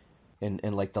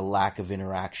 and like the lack of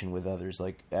interaction with others.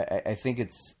 Like I think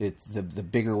it's the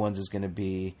bigger ones is going to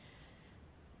be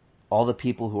all the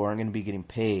people who aren't going to be getting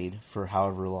paid for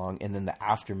however long, and then the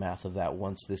aftermath of that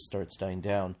once this starts dying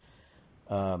down.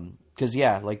 Because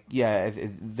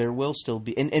there will still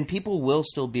be, and people will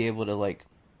still be able to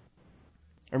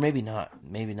or maybe not,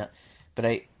 but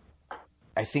I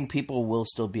think people will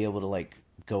still be able to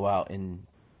go out and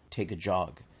take a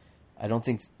jog. I don't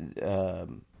think,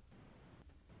 and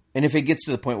if it gets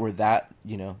to the point where that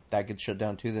gets shut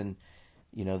down too, then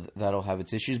that'll have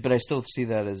its issues. But I still see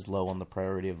that as low on the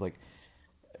priority of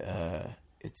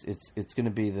it's going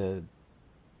to be the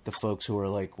folks who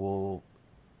are well,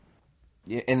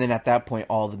 yeah, and then at that point,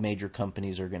 all the major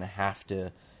companies are going to have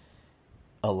to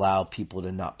allow people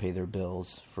to not pay their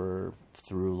bills through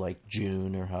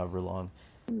June or however long.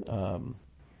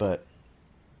 But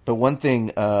one thing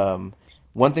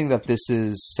that this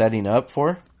is setting up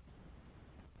for,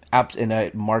 and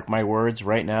I mark my words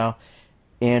right now,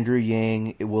 Andrew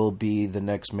Yang will be the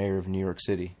next mayor of New York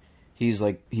City.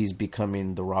 He's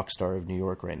becoming the rock star of New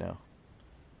York right now,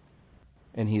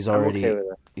 and he's already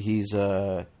he's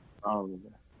giving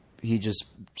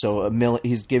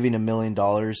 $1 million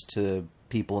to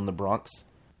people in the Bronx.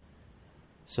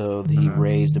 So he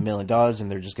raised $1 million,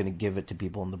 and they're just going to give it to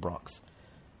people in the Bronx.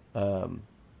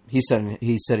 He's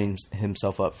setting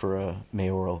himself up for a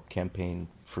mayoral campaign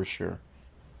for sure.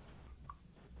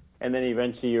 And then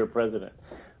eventually you're president.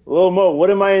 Lil Mo, what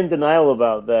am I in denial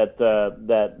about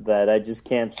that I just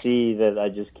can't see, that I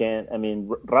just can't? I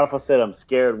mean, Rafa said I'm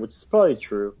scared, which is probably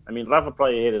true. I mean, Rafa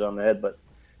probably hit it on the head, but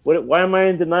why am I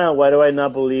in denial? Why do I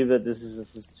not believe that this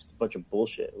is just a bunch of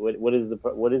bullshit? What is it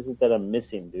that I'm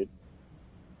missing, dude?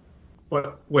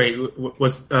 What? Wait,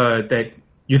 was that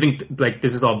you think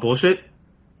this is all bullshit?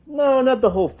 No, not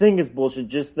the whole thing is bullshit.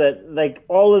 Just that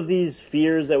all of these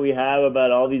fears that we have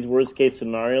about all these worst case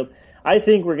scenarios, I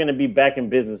think we're going to be back in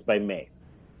business by May.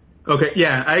 Okay,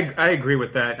 yeah, I agree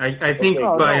with that. I think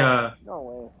No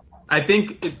way. I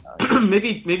think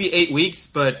maybe 8 weeks,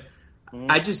 but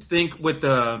I just think with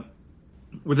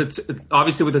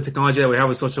obviously with the technology that we have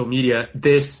with social media,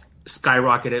 this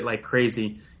skyrocketed like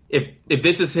crazy. If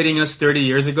this is hitting us 30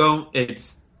 years ago,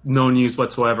 it's no news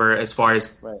whatsoever as far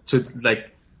as to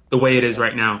the way it is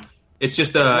right now. It's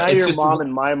just now it's your just mom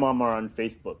and my mom are on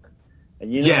Facebook,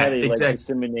 and you know how they exactly.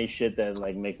 disseminate shit that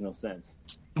makes no sense.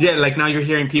 Yeah, now you're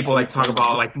hearing people talk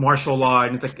about martial law,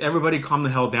 and it's everybody calm the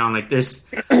hell down. There's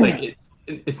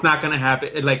it's not gonna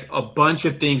happen. A bunch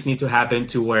of things need to happen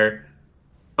to where,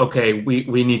 okay,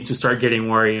 we need to start getting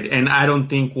worried, and I don't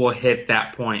think we'll hit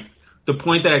that point. The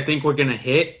point that I think we're gonna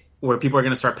hit, where people are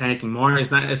gonna start panicking more,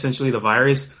 is not essentially the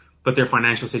virus, but their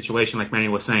financial situation, like Manny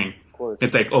was saying.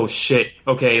 It's oh shit,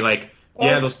 okay,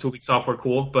 those 2 weeks off were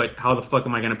cool, but how the fuck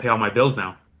am I gonna pay all my bills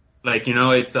now?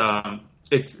 It's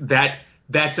that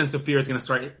sense of fear is gonna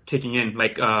start kicking in,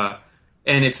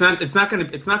 and it's not gonna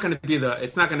be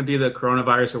the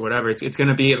coronavirus or whatever. It's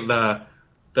gonna be the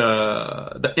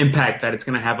impact that it's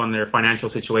gonna have on their financial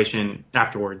situation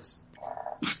afterwards.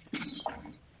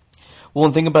 Well,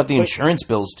 and think about the insurance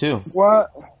bills too. What?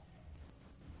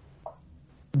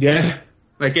 Yeah,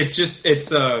 or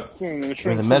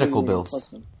the medical bills,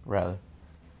 rather.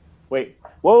 Wait,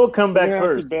 what will come back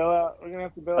first? We're gonna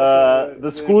have to bail out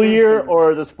the school year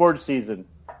or the sports season?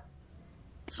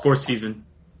 Sports season.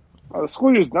 The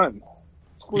school year's done.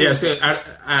 So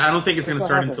I don't think it's going to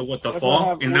start until the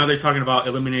fall, and now they're talking about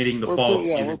eliminating the fall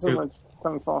season too.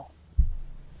 Fall.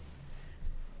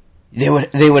 They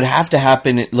would have to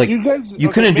happen you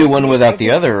couldn't do one without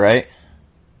the other, right?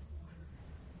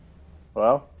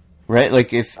 Well, right?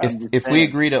 If we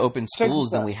agree to open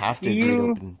schools, then we have to agree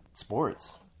to open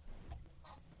sports.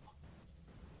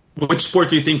 Which sport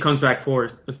do you think comes back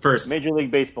first? Major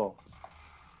League Baseball.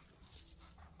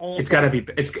 It's got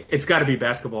to be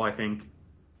basketball, I think.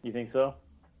 You think so?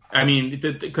 I mean,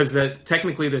 because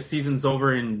technically the season's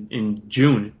over in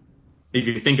June. If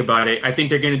you think about it, I think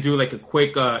they're going to do a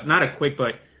quick, not a quick,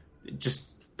 but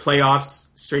just playoffs,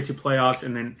 straight to playoffs,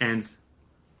 and then ends.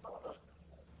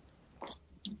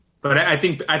 But I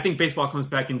think baseball comes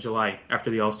back in July after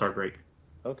the All-Star break.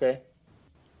 Okay.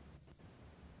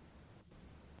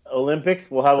 Olympics.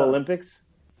 We'll have Olympics.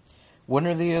 When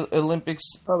are the Olympics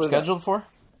Probably scheduled for?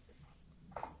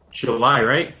 July,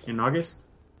 right? In August?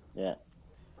 Yeah.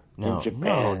 No, In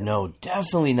Japan. no,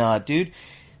 definitely not, dude.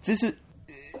 This is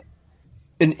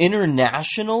an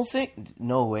international thing?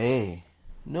 No way.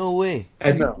 No way.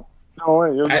 No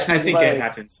way. I think it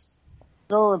happens.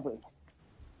 No Olympics.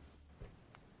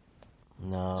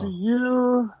 No. Do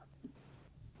you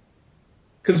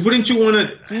Because wouldn't you want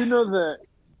to... do you know that?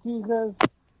 Do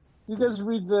you guys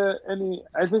read any?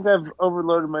 I think I've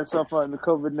overloaded myself on the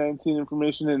COVID-19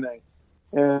 information,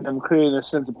 and I'm creating a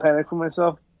sense of panic for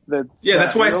myself.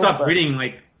 That's why I stopped reading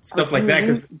like stuff like that.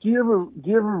 Because do you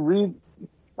ever read,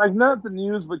 like, not the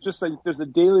news, but just like there's a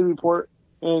daily report,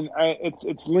 and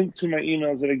it's linked to my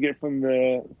emails that I get from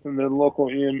the local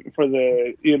for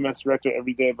the EMS director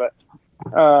every day. But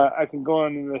I can go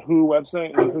on the WHO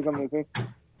website and click on the thing,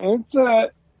 and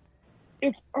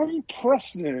it's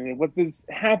unprecedented what is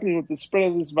happening with the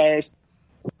spread of this virus,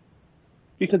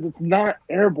 because it's not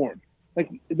airborne.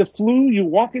 Like the flu, you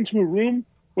walk into a room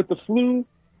with the flu,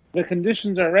 the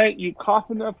conditions are right, you cough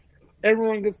enough,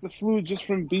 everyone gets the flu just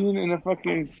from being in a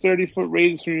fucking 30-foot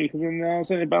radius from you, because then all of a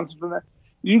sudden it bounces from that.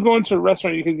 You go into a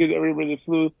restaurant, you can get everybody the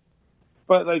flu.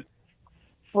 But like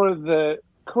for the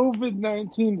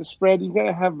COVID-19 to spread, you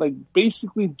gotta have like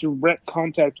basically direct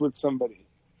contact with somebody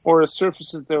or a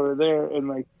surface that they were there, and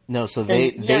like No, so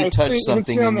they touch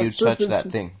something and you touch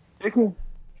that thing.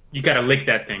 you got to lick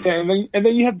that thing. Yeah, and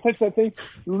then you have to touch that thing,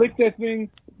 lick that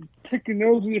thing, pick your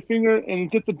nose with your finger,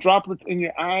 and get the droplets in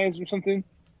your eyes or something.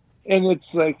 And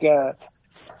it's like,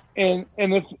 and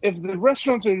if the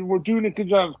restaurants were doing a good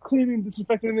job of cleaning,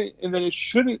 disinfecting it, and then it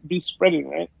shouldn't be spreading,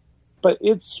 right? But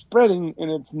it's spreading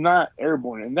and it's not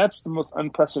airborne, and that's the most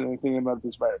unprecedented thing about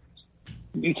this virus.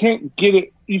 You can't get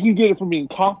it. You can get it from being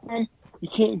coughed on. You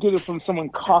can't get it from someone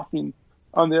coughing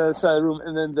on the other side of the room,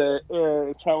 and then the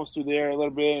air travels through the air a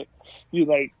little bit. You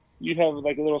have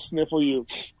like a little sniffle, and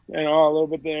a little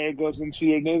bit of the air goes into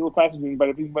your nasal passaging.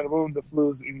 Bada bing, bada boom, the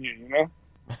flu's in you. You know.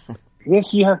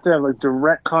 This you have to have like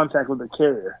direct contact with the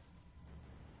carrier,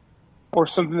 or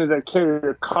something that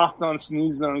carrier coughed on,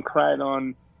 sneezed on, cried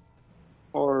on,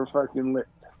 or fucking licked.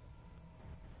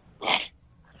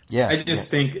 Yeah, I just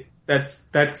think that's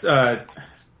like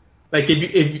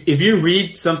if you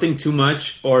read something too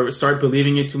much or start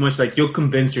believing it too much, like you'll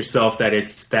convince yourself that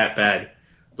it's that bad.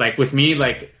 Like with me,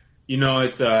 like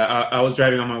it's I was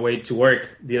driving on my way to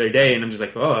work the other day, and I'm just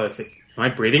like, oh, it's like, am I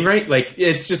breathing right? Like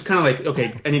it's just kind of like,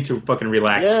 okay, I need to fucking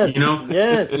relax,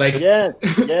 Yes, like yes.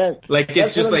 like That's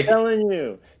it's just what I'm like telling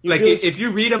you. Like if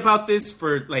you read about this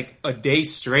for like a day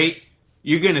straight,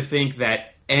 you're gonna think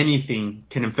that anything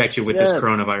can infect you with this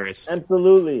coronavirus.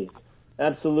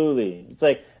 Absolutely. It's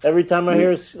like every time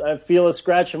I feel a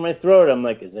scratch in my throat, I'm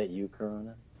like, is that you,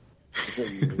 Corona? Is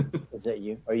that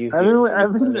you? Are you?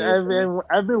 I've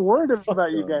been worried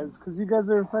about you guys, because you guys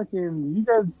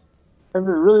have been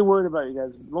really worried about you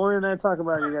guys. Laurie and I talk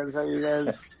about you guys,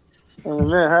 how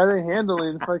are they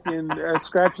handling fucking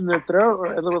scratching their throat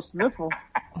or a little sniffle?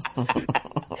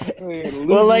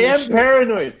 Well, I am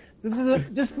paranoid.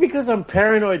 Just because I'm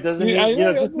paranoid doesn't mean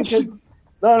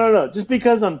just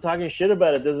because I'm talking shit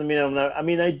about it doesn't mean I'm not. I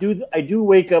mean, I do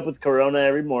wake up with corona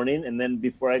every morning, and then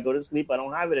before I go to sleep, I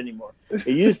don't have it anymore. It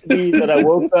used to be that I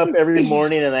woke up every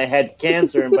morning and I had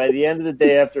cancer, and by the end of the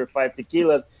day, after 5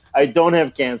 tequilas, I don't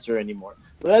have cancer anymore.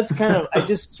 So that's I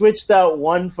just switched out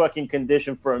one fucking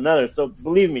condition for another. So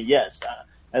believe me, yes,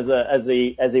 as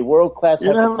a world class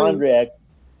hypochondriac,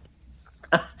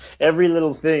 every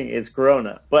little thing is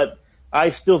corona, but I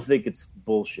still think it's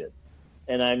bullshit.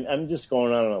 And I'm just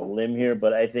going out on a limb here,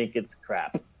 but I think it's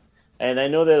crap. And I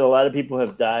know that a lot of people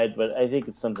have died, but I think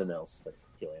it's something else that's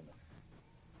killing them.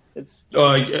 It's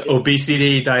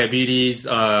obesity, diabetes,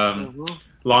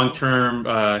 long-term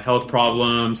health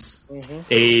problems,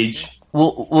 age.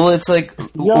 Well, it's like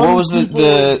what was the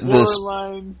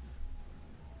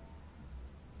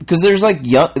because there's like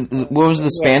what was the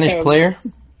Spanish player?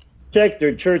 Check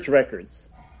their church records.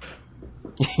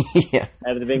 Yeah.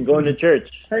 Have they been going to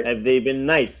church? Have they been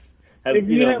nice?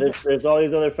 There's all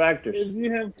these other factors. If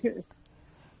you have,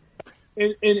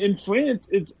 in France,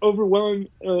 it's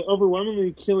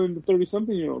overwhelmingly killing the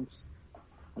 30-something-year-olds.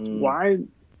 Why?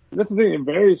 That's the thing. It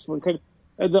varies from country.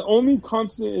 The only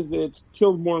constant is that it's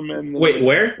killed more men. Than Wait, men.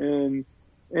 where? In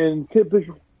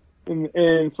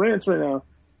France right now.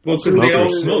 Well, because they all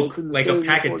smoke like a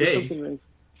pack a day. Like.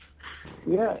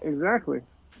 Yeah, exactly.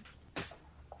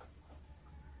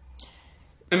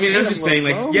 I mean, I'm just saying,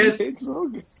 like, yes.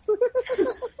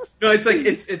 No, it's like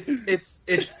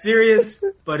it's serious,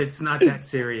 but it's not that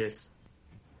serious.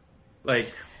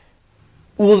 Like,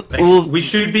 we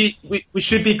should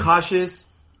be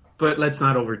cautious, but let's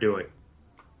not overdo it.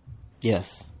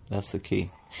 Yes, that's the key.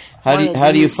 How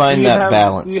do you find that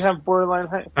balance? Do you have borderline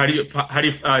height? How do you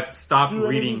stop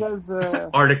reading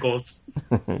articles?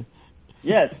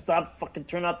 Yeah, stop fucking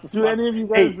turn off the spot. Do any of you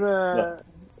guys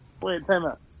wait, time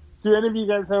out. Do any of you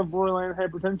guys have borderline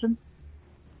hypertension?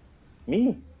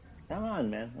 Me? Come on,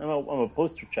 man. I'm a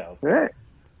poster child. Right.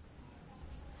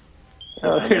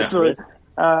 Okay, so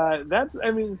that's,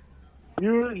 I mean,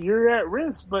 you're at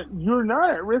risk, but you're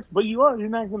not at risk, but you are. You're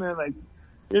not gonna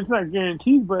it's not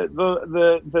guaranteed, but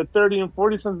the 30 and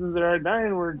 40 somethings that are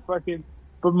dying were fucking,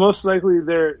 but most likely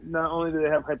they're not only do they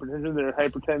have hypertension, they're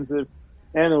hypertensive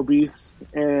and obese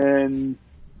and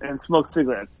smoke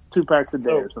cigarettes, 2 packs a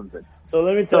day or something. So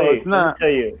let me tell you.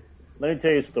 Let me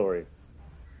tell you a story.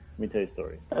 I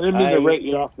didn't mean to rate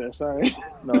you off there. Sorry.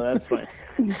 No, that's fine.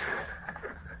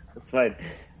 That's fine.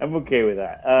 I'm okay with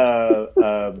that.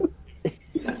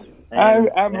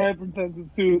 I'm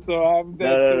hypertensive too, so I'm.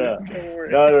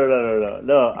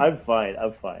 No. I'm fine.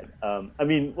 I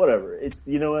mean, whatever. It's,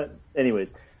 you know what.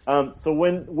 Anyways, so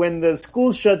when the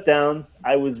school shut down,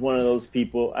 I was one of those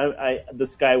people. The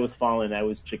sky was falling. I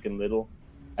was Chicken Little.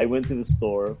 I went to the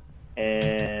store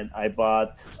and I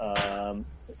bought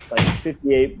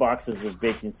 58 boxes of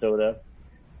baking soda,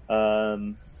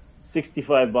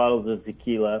 65 bottles of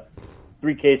tequila,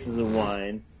 3 cases of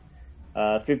wine,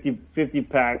 50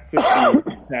 packs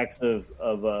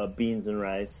of beans and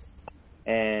rice,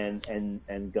 and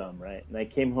gum, right? And I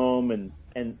came home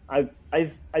and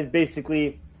I've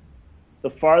basically, the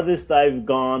farthest I've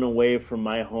gone away from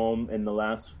my home in the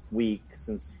last week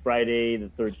since Friday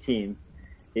the 13th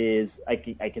is, I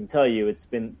can tell you, it's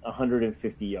been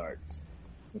 150 yards.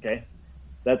 Okay?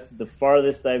 That's the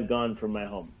farthest I've gone from my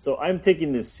home. So I'm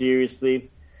taking this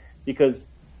seriously because,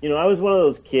 you know, I was one of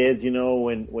those kids, you know,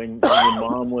 when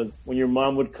your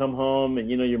mom would come home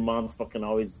and, you know, your mom's fucking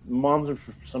always, moms are,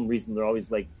 for some reason, they're always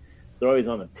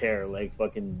on a tear, like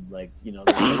fucking, like, you know,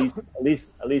 at least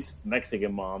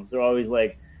Mexican moms, they're always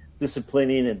like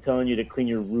disciplining and telling you to clean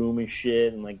your room and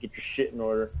shit and like get your shit in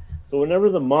order. So whenever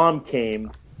the mom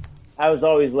came, I was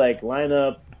always like, line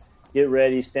up, get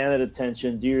ready, stand at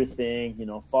attention, do your thing, you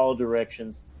know, follow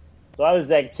directions. So I was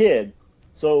that kid.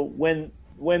 So when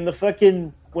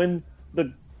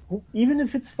even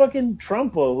if it's fucking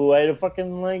Trumpo, who I had to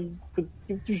fucking like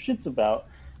give 2 shits about,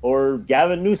 or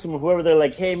Gavin Newsom or whoever, they're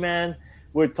like, hey man,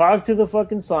 we're talking to the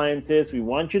fucking scientists, we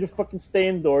want you to fucking stay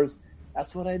indoors.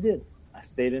 That's what I did. I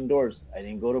stayed indoors. I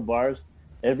didn't go to bars.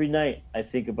 Every night I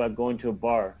think about going to a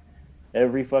bar.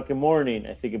 Every fucking morning,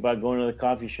 I think about going to the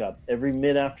coffee shop. Every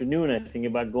mid-afternoon, I think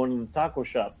about going to the taco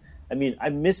shop. I mean, I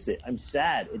missed it. I'm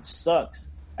sad. It sucks.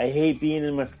 I hate being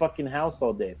in my fucking house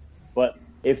all day. But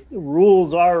if the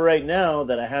rules are right now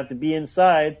that I have to be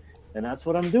inside, then that's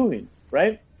what I'm doing,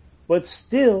 right? But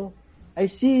still, I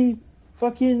see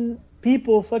fucking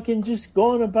people fucking just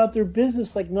going about their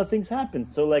business like nothing's happened.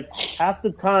 So, like, half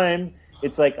the time,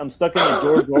 it's like I'm stuck in a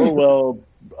George Orwell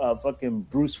fucking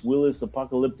Bruce Willis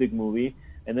apocalyptic movie,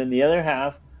 and then the other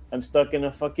half I'm stuck in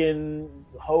a fucking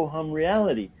ho-hum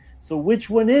reality. So which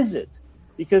one is it?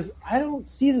 Because I don't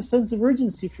see the sense of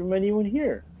urgency from anyone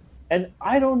here, and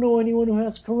I don't know anyone who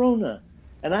has corona.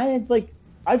 And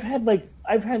I've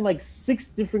had 6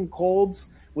 different colds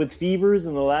with fevers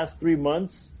in the last 3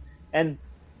 months, and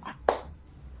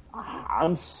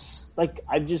I'm like,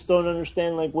 I just don't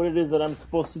understand like what it is that I'm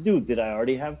supposed to do. Did I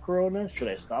already have corona? Should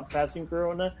I stop passing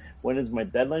corona? When is my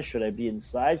deadline? Should I be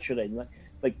inside? Should I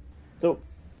like? So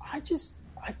I just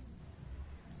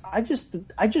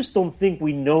don't think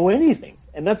we know anything,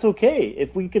 and that's okay.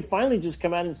 If we could finally just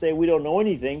come out and say we don't know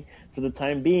anything for the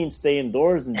time being, stay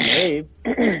indoors and behave,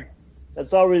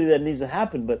 that's all really that needs to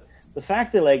happen. But the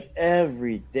fact that like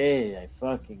every day I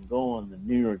fucking go on the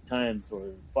New York Times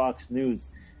or Fox News,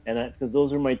 and because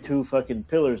those are my 2 fucking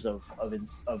pillars of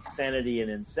sanity and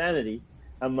insanity,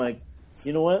 I'm like,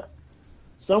 you know what?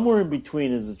 Somewhere in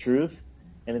between is the truth,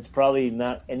 and it's probably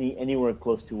not anywhere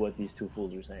close to what these 2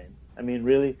 fools are saying. I mean,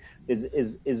 really, is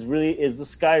the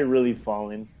sky really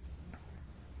falling?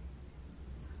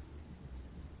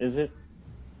 Is it?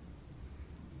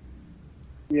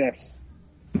 Yes.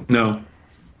 No.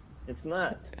 It's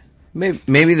not.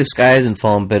 Maybe the sky isn't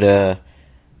falling, but a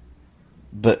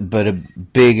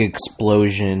big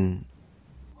explosion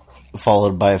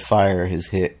followed by a fire has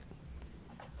hit.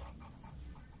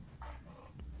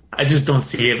 I just don't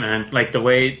see it, man. Like the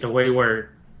way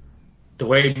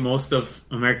most of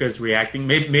America is reacting.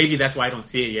 Maybe that's why I don't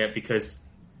see it yet, because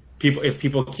if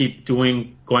people keep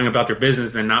going about their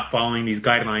business and not following these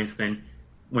guidelines, then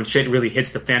when shit really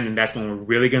hits the fan, then that's when we're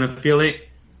really gonna feel it.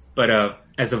 But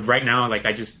as of right now, like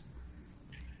I just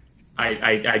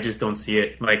don't see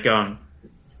it. Like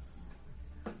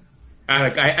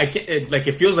I can't,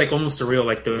 it feels like almost surreal,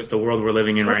 like the world we're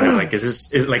living in right now. Like, is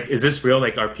this real?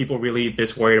 Like, are people really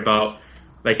this worried about?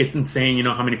 Like, it's insane, you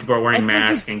know, how many people are wearing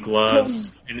masks and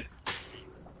gloves.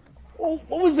 What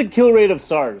was the kill rate of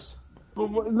SARS?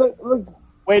 Look,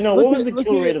 Wait, no. What was the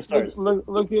kill rate of SARS?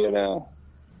 Look at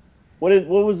What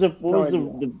was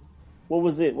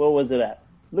it at?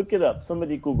 Look it up.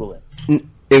 Somebody Google it.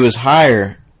 It was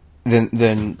higher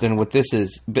than what this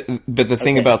is. But the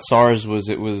thing about SARS was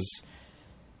it was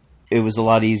a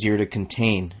lot easier to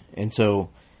contain. And so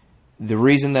the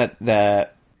reason that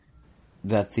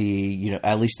the, you know,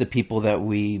 at least the people that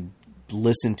we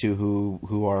listen to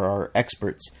who are our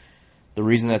experts, the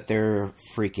reason that they're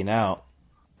freaking out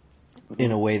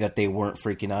in a way that they weren't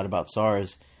freaking out about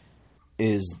SARS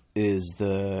is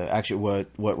the actually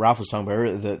what Ralph was talking about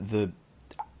earlier, the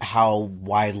how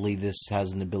widely this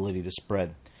has an ability to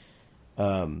spread.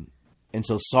 And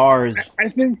so SARS, I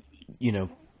think, you know,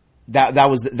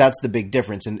 that's the big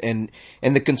difference. And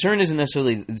the concern isn't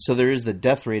necessarily, so there is the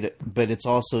death rate, but it's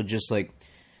also just like,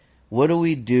 what do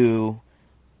we do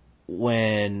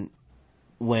when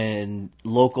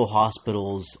local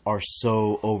hospitals are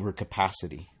so over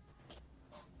capacity?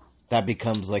 That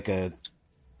becomes like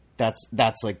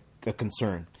that's like a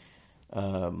concern.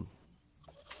 And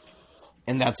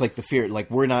that's like the fear. Like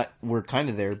we're kind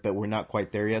of there, but we're not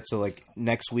quite there yet. So like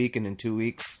next week and in 2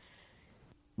 weeks,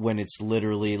 when it's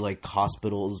literally like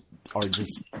hospitals are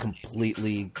just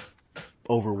completely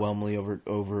overwhelmingly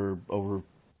over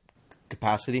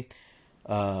capacity,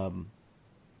 then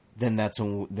that's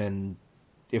when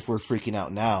if we're freaking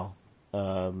out now,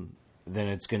 then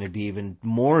it's going to be even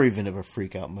more of a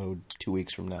freak out mode 2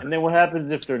 weeks from now. And then what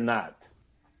happens if they're not?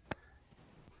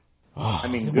 Oh, I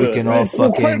mean, we can all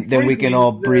we can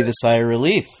all breathe a sigh of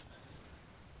relief.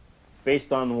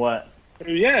 Based on what?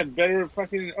 Yeah, better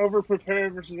fucking over prepare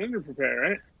versus under prepare,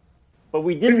 right? But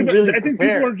we didn't really. I think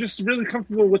people are just really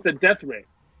comfortable with the death rate.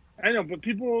 I know, but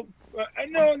people, I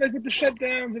know, like with the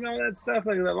shutdowns and all that stuff,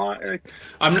 like the law. Like,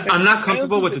 I'm not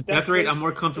comfortable with the death rate. I'm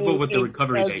more comfortable with the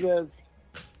recovery rate.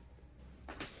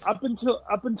 Up until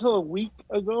a week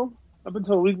ago,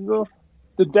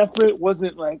 the death rate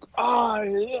wasn't like,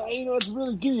 you know, it's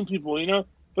really getting people, you know.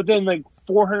 But then like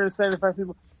 475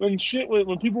 people, when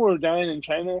people were dying in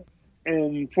China,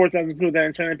 and 4,000 people died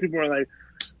in China, people were like,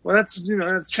 well, that's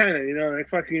China, you know, like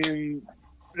fucking.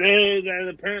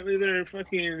 Apparently they're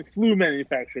fucking flu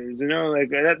manufacturers, you know, like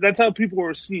that's how people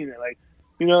were seeing it. Like,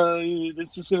 you know,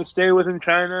 it's just gonna stay within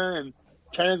China, and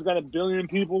China's got 1 billion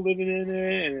people living in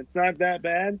it, and it's not that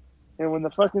bad. And when the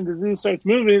fucking disease starts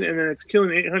moving, and then it's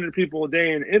killing 800 people a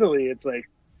day in Italy, it's like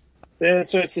then it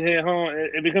starts to hit home.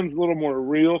 It becomes a little more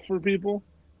real for people.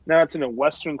 Now it's in a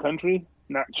Western country,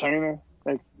 not China,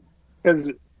 like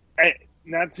because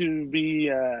not to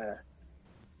be. I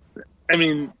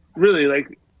mean, really,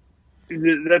 like.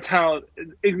 That's how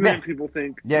ignorant people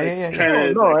think. Yeah. China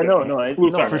is I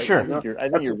know, for sure. I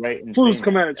think you're right. Flus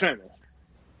come out of China.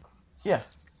 Yeah,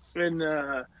 and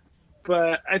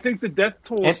but I think the death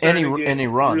toll is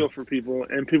Iran. real for people,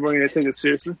 and people are going to take it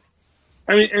seriously.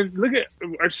 I mean, and look at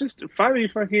our sister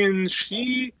Fabi.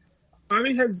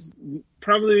 Fabi has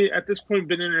probably at this point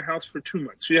been in her house for 2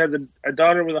 months. She has a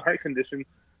daughter with a heart condition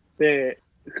that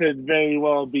could very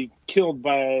well be killed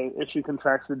by if she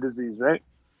contracts the disease, right?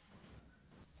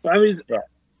 Fabi's,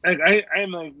 like,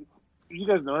 I'm like, you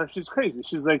guys know her. She's crazy.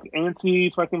 She's like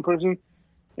anti-fucking person.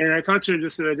 And I talked to her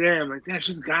just the other day. I'm like, damn,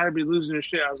 she's got to be losing her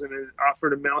shit. I was going to offer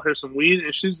to mail her some weed.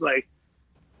 And she's like,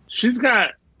 she's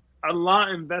got a lot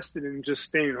invested in just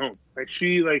staying home. Like,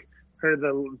 she, like,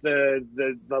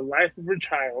 the life of her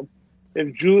child.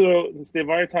 If Julio, they've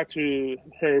already talked to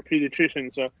her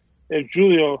pediatrician. So if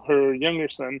Julio, her younger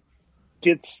son,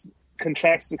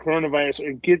 contracts the coronavirus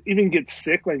or even gets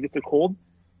sick, like gets a cold,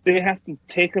 they have to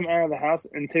take him out of the house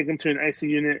and take him to an ICU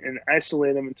unit and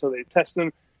isolate him until they test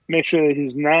him, make sure that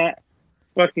he's not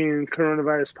fucking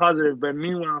coronavirus positive. But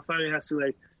meanwhile, Fabi has to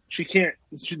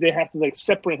they have to like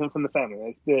separate him from the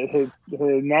family. Like her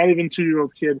not even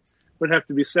 2-year-old kid would have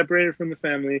to be separated from the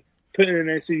family, put in an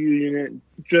ICU unit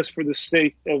just for the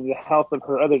sake of the health of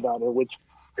her other daughter, which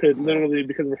could literally,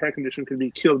 because of her heart condition, could be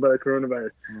killed by the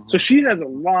coronavirus. Mm-hmm. So she has a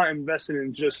lot invested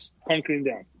in just hunkering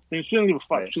down. And she doesn't give a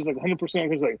fuck. She's like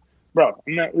 100%. She's like, bro,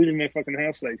 I'm not leaving my fucking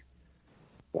house. Like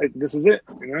this is it,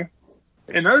 you know.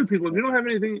 And other people, if you don't have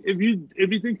anything, if you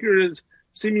think you're a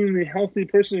seemingly healthy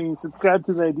person and you subscribe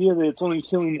to the idea that it's only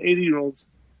killing 80-year-olds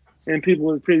and people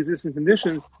with pre-existing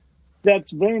conditions,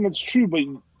 that's very much true. But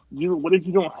what if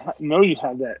you don't know you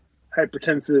have that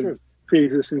hypertensive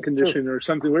pre-existing condition or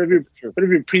something. What if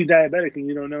you're pre-diabetic and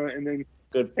you don't know it, and then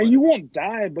you won't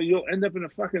die, but you'll end up in a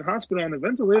fucking hospital on a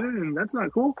ventilator, and that's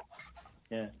not cool.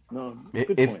 Yeah, no.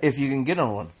 If you can get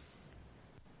on one,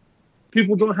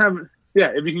 people don't have.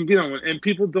 Yeah, if you can get on one, and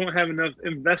people don't have enough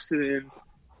invested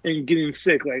in getting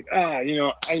sick. Like,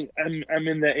 I'm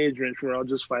in that age range where I'll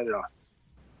just fight it off.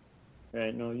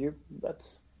 Right? No,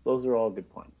 those are all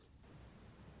good points.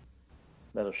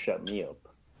 That'll shut me up.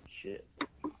 Shit.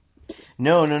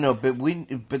 No. But we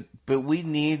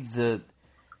need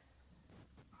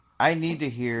I need to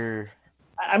hear.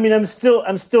 I mean, I'm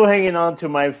still hanging on to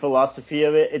my philosophy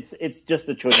of it. It's just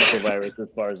a choice of virus as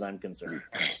far as I'm concerned,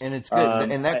 and it's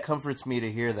good, and that comforts me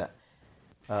to hear that.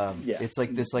 Yeah. It's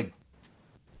like this, like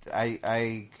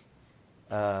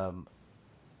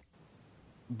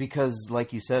because,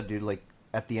 like you said, dude, like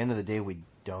at the end of the day, we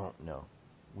don't know.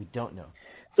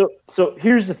 So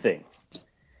here's the thing.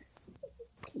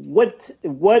 In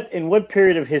what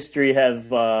period of history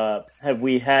have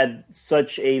we had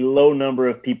such a low number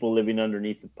of people living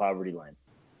underneath the poverty line?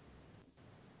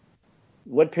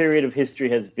 What period of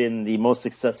history has been the most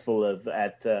successful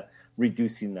at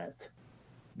reducing that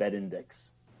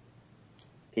index?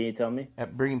 Can you tell me?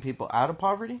 At bringing people out of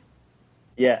poverty?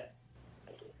 Yeah.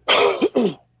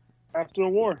 After a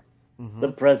war. Mm-hmm. The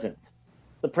present.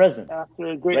 After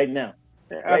a great. Right now.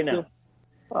 Right now.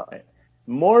 Right.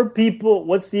 More people.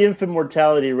 What's the infant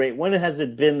mortality rate? When has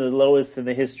it been the lowest in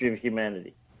the history of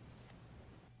humanity?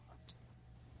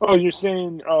 Oh, you're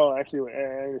saying. Oh, I see what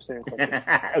you're saying.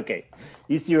 Okay,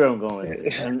 you see where I'm going with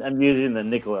this. I'm using the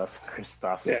Nicholas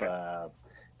Kristof. Yeah.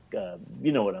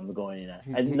 You know what I'm going at.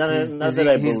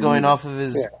 He's going off of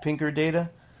his Pinker data.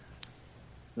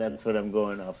 That's what I'm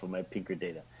going off of, my Pinker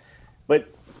data. But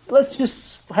let's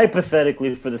just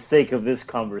hypothetically, for the sake of this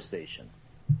conversation,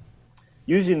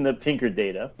 using the Pinker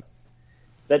data,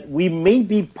 that we may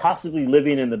be possibly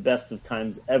living in the best of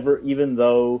times ever, even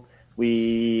though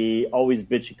we always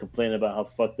bitch and complain about how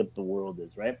fucked up the world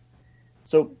is, right?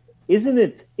 So isn't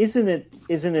it a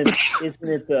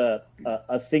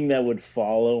thing that would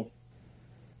follow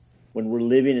when we're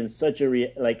living in such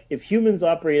a like if humans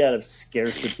operate out of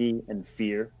scarcity and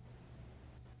fear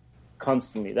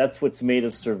constantly, that's what's made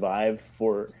us survive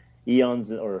for eons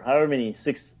or however many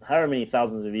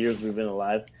thousands of years we've been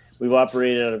alive. We've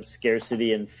operated out of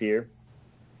scarcity and fear.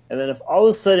 And then if all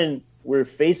of a sudden we're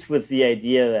faced with the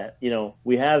idea that,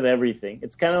 we have everything.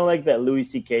 It's kind of like that Louis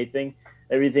C.K. thing.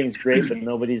 Everything's great, but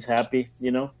nobody's happy,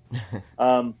 Not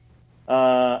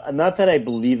that I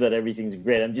believe that everything's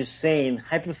great. I'm just saying,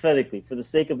 hypothetically, for the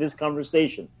sake of this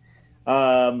conversation,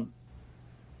 couldn't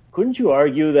you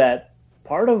argue that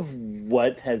part of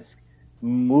what has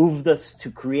moved us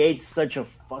to create such a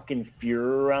fucking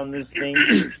furor around this thing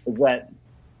is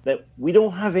that we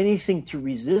don't have anything to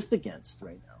resist against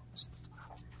right now?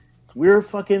 We're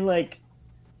fucking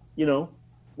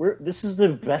this is the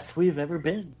best we've ever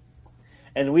been.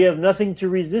 And we have nothing to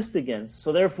resist against.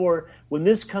 So therefore, when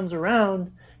this comes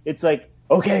around, it's like,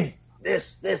 okay,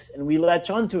 this, and we latch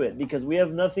onto it because we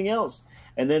have nothing else.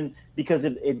 And then because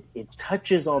it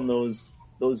touches on those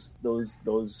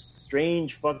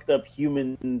strange, fucked up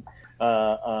human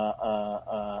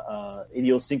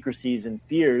idiosyncrasies and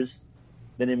fears,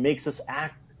 then it makes us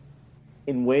act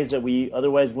in ways that we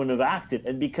otherwise wouldn't have acted.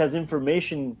 And because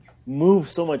information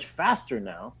moves so much faster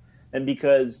now, and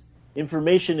because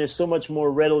information is so much more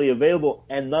readily available,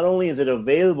 and not only is it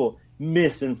available,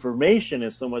 misinformation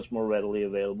is so much more readily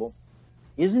available,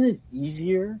 isn't it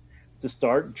easier to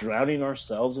start drowning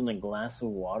ourselves in a glass of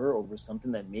water over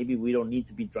something that maybe we don't need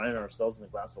to be drowning ourselves in a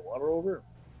glass of water over?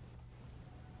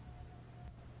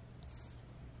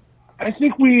 I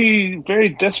think we very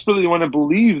desperately want to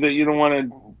believe that you don't want to,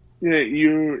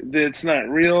 that it's not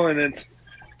real, and it's.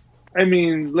 I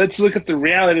mean, let's look at the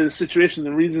reality of the situation.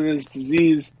 The reason this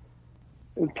disease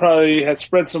probably has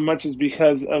spread so much is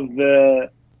because of the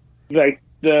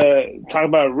talk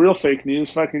about real fake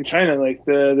news, fucking China, like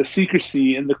the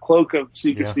secrecy and the cloak of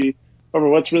secrecy over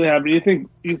what's really happening.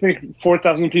 You think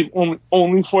 4,000 people,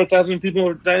 only 4,000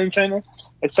 people died in China?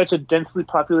 It's such a densely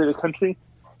populated country,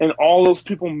 and all those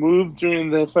people moved during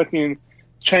the fucking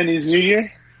Chinese New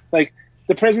Year. Like,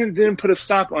 the president didn't put a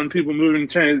stop on people moving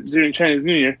during Chinese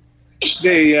New Year.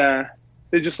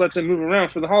 They just let them move around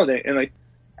for the holiday, and like,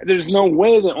 there's no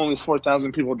way that only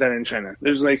 4,000 people died in China.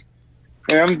 There's like,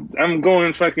 and I'm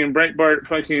going fucking Breitbart,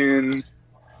 fucking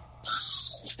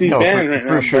Steve Bannon right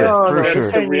now. For sure.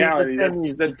 That's the reality.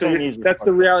 That's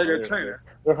the reality of China.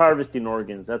 They're harvesting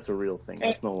organs. That's a real thing.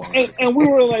 That's no longer. And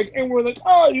we're like,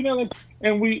 oh, we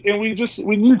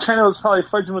knew China was probably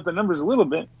fudging with the numbers a little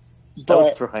bit. That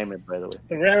was for Hyman, by the way.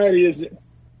 The reality is,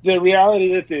 the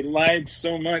reality that they lied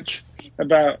so much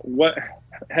about what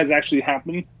has actually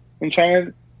happened in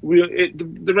China,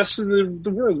 the rest of the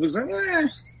world was like,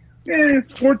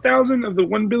 4,000 of the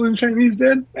 1 billion Chinese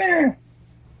dead?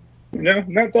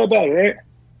 Not that bad, right?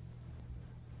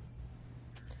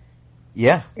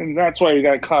 Yeah. And that's why you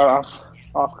got caught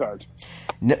off guard.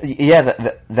 No,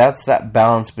 yeah, that's that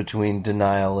balance between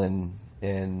denial and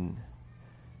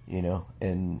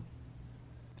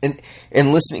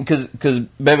listening, because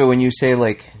Bebe, when you say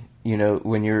what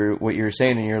you're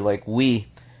saying, and you're like we,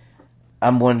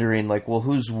 I'm wondering like, well,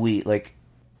 who's we? Like,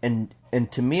 and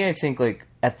to me, I think like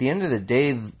at the end of the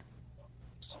day,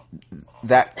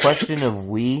 that question of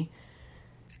we,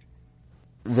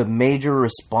 the major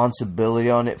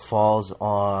responsibility on it falls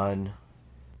on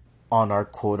our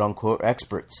quote unquote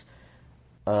experts.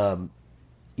 If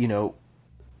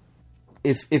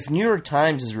New York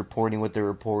Times is reporting what they're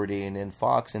reporting, and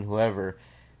Fox and whoever,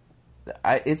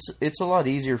 it's a lot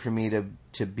easier for me to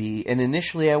be. And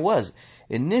initially, I was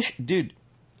and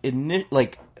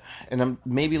I'm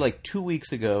maybe like 2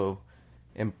 weeks ago,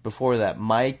 and before that,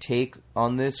 my take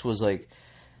on this was like,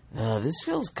 this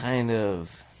feels kind of.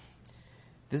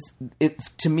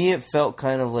 To me, it felt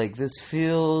kind of like, this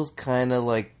feels kind of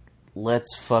like,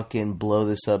 let's fucking blow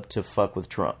this up to fuck with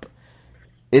Trump.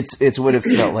 It's what it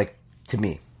felt like to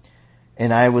me.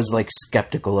 And I was like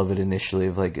skeptical of it initially,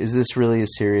 of like, is this really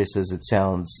as serious as it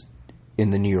sounds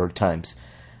in the New York Times?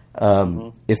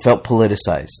 It felt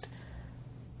politicized.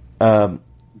 But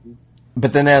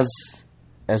then as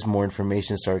more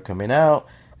information started coming out,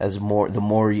 the more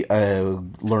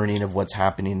learning of what's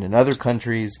happening in other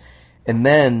countries, and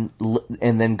then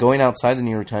going outside the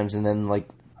New York Times, and then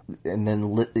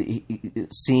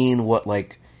seeing what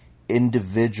like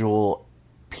individual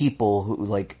people who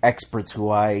like experts who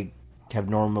I have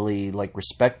normally like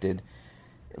respected,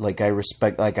 like I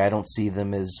don't see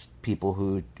them as people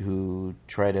who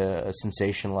try to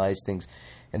sensationalize things,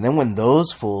 and then when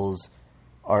those fools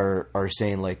are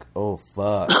saying like, oh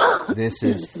fuck, this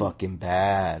is fucking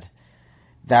bad,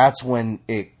 that's when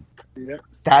it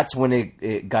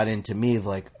got into me of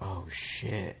like, oh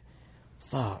shit,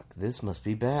 fuck, this must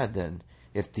be bad then.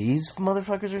 If these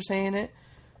motherfuckers are saying it,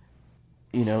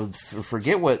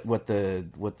 forget what the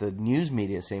news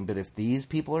media is saying, but if these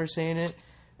people are saying it,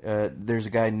 there's a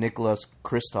guy, Nicholas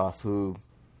Kristof, who,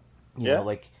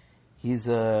 like, he's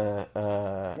or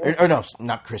no,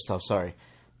 not Kristof, sorry.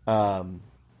 But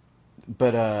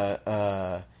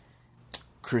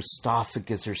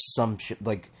Christophagous or some shit,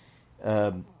 like,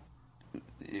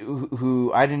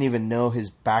 who I didn't even know his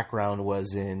background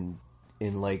was in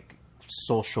like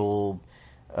social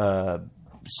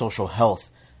health.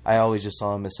 I always just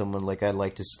saw him as someone like, I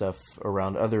liked his stuff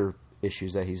around other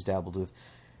issues that he's dabbled with,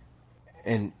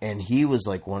 and he was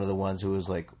like one of the ones who was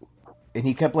like, and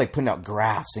he kept like putting out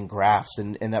graphs,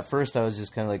 and at first I was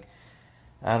just kind of like,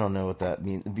 I don't know what that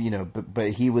means,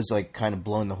 but he was like kind of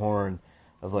blowing the horn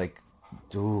of like,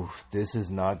 ooh, this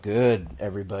is not good,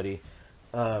 everybody.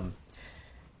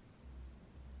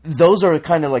 Those are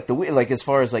kind of like like as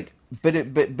far as like,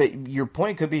 but your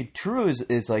point could be true,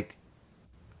 is like,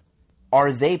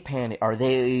 are they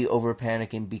over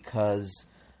panicking because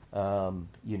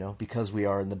because we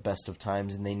are in the best of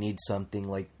times and they need something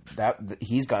like that?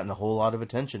 He's gotten a whole lot of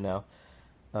attention now.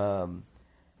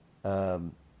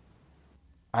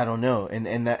 I don't know,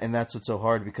 and that's what's so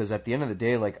hard, because at the end of the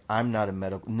day, like, I'm not a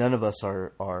medical. None of us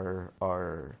are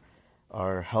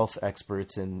health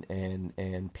experts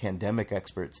and pandemic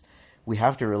experts. We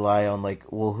have to rely on like,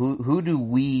 well, who do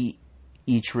we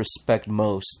each respect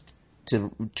most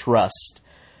to trust?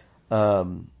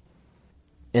 And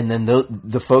then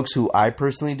the folks who I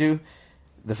personally do,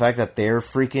 the fact that they're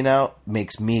freaking out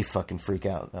makes me fucking freak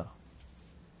out now.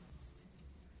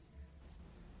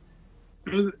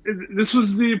 This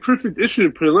was the perfect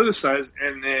issue to politicize,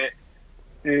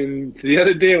 and the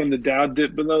other day when the Dow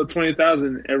dipped below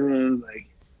 20,000, everyone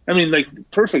was like,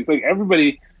 perfect. Like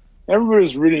everybody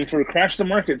was rooting for crash the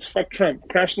markets, fuck Trump,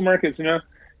 crash the markets,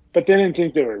 But they didn't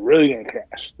think they were really going to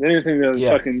crash. They didn't think that the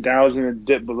fucking Dow's going to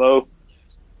dip below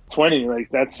 20. Like,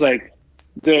 that's like,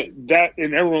 and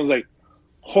everyone was like,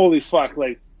 holy fuck,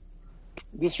 like,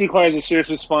 this requires a serious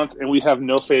response, and we have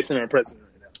no faith in our president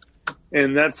right now.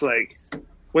 And that's like,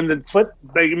 when the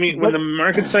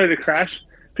market started to crash,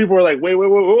 people were like, wait,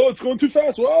 whoa, it's going too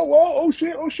fast. Whoa, oh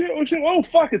shit, oh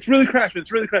fuck, it's really crashing.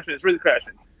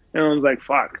 And everyone's like,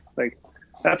 fuck. Like,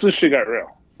 that's when shit got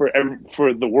real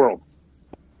for the world.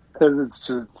 Because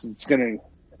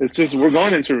we're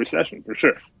going into a recession for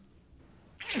sure.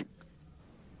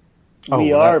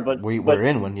 We're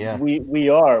in one, yeah. We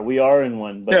are in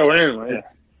one. But, yeah, we're in one, yeah.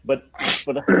 But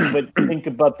think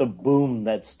about the boom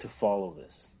that's to follow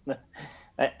this.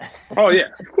 Oh yeah,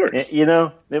 of course. You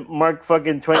know, Mark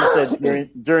fucking Twain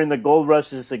said during the gold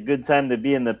rush is a good time to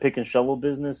be in the pick and shovel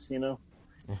business. You know,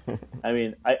 I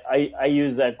mean, I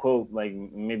use that quote like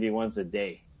maybe once a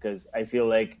day because I feel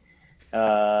like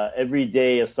every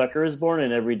day a sucker is born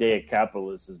and every day a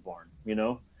capitalist is born. You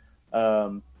know,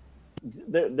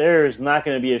 there's not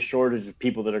going to be a shortage of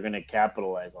people that are going to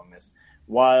capitalize on this.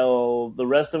 While the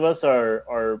rest of us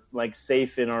are like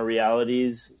safe in our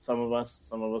realities, some of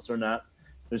us are not.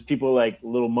 There's people like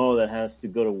Little Mo that has to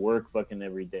go to work fucking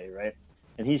every day, right?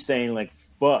 And he's saying like,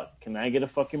 fuck, can I get a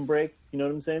fucking break? You know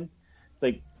what I'm saying? It's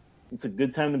like, it's a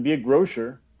good time to be a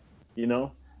grocer, you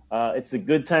know? It's a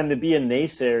good time to be a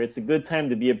naysayer. It's a good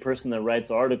time to be a person that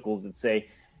writes articles that say,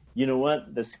 you know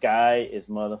what? The sky is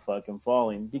motherfucking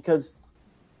falling. Because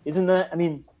isn't that, I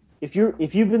mean, if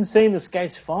you've been saying the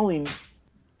sky's falling,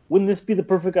 wouldn't this be the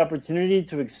perfect opportunity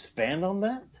to expand on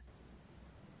that?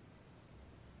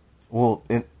 Well,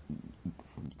 yeah,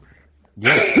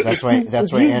 that's why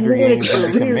Andrew Yang is going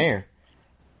to become mayor.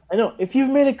 I know. If you've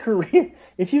made a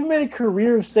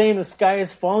career of saying the sky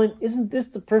is falling, isn't this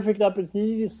the perfect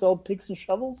opportunity to sell picks and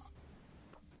shovels?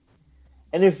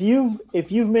 And if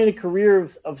you've made a career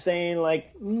of saying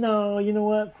like, no, you know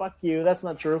what, fuck you, that's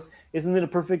not true. Isn't it a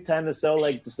perfect time to sell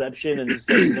like deception and to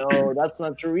say no, that's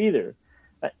not true either?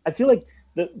 I feel like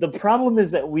the problem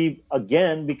is that we've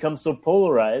again become so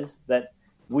polarized that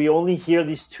we only hear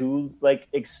these two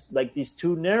these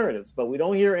two narratives, but we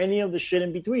don't hear any of the shit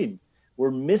in between. We're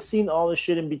missing all the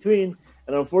shit in between,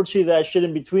 and unfortunately, that shit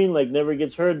in between like never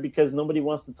gets heard because nobody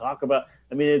wants to talk about.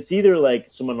 I mean, it's either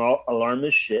like some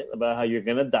alarmist shit about how you're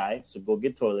gonna die, so go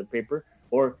get toilet paper,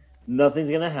 or nothing's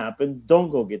gonna happen,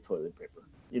 don't go get toilet paper.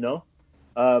 You know,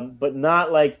 but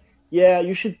not like, yeah,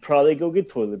 you should probably go get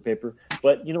toilet paper,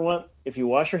 but you know what? If you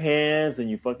wash your hands and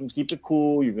you fucking keep it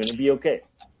cool, you're gonna be okay.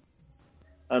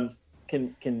 I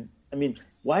mean,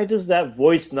 why does that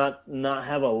voice not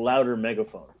have a louder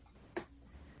megaphone?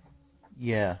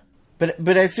 Yeah,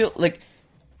 but I feel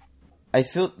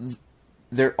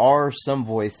there are some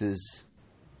voices.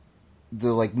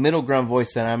 The like middle ground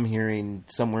voice that I'm hearing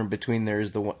somewhere in between there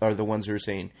are the ones who are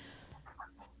saying,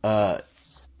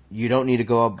 you don't need to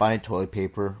go out buying toilet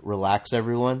paper. Relax,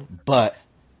 everyone. But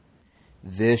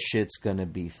this shit's gonna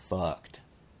be fucked.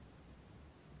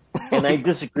 And I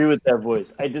disagree with that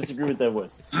voice. I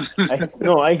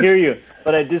hear you,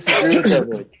 but I disagree with that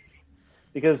voice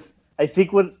because I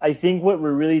think what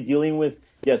we're really dealing with.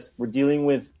 Yes, we're dealing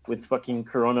with fucking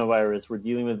coronavirus. We're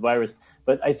dealing with virus,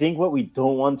 but I think what we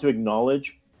don't want to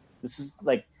acknowledge. This is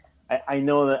like, I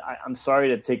know that I'm sorry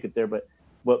to take it there, but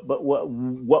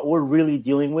what we're really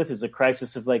dealing with is a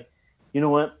crisis of like, you know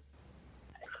what?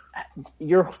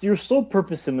 Your sole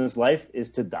purpose in this life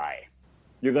is to die.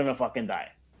 You're gonna fucking die.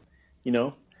 You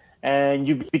know, and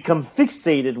you become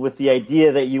fixated with the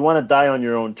idea that you want to die on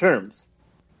your own terms,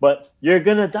 but you're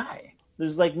gonna die.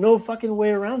 There's like no fucking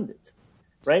way around it,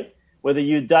 right? Whether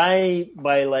you die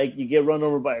by like you get run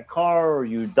over by a car, or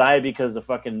you die because the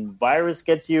fucking virus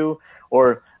gets you,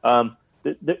 or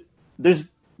there's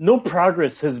no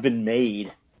progress has been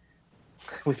made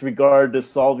with regard to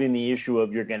solving the issue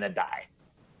of you're gonna die.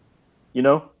 You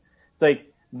know, it's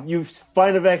like you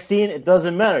find a vaccine, it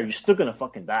doesn't matter. You're still gonna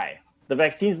fucking die. The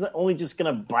vaccine's only just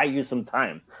going to buy you some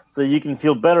time so you can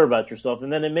feel better about yourself,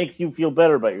 and then it makes you feel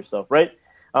better about yourself, right?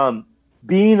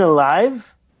 Being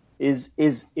alive is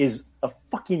a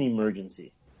fucking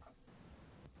emergency.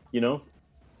 You know?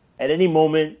 At any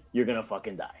moment, you're going to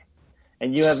fucking die.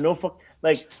 And you have no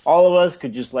like, all of us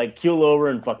could just, like, keel over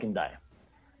and fucking die.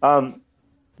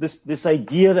 This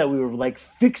idea that we were, like,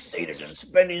 fixated and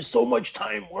spending so much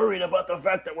time worried about the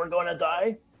fact that we're going to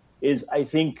die is, I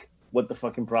think, what the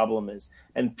fucking problem is.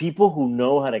 And people who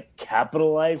know how to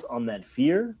capitalize on that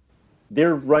fear,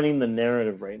 they're running the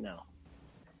narrative right now.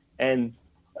 And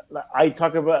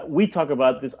we talk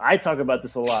about this. I talk about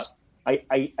this a lot.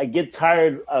 I get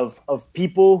tired of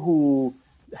people who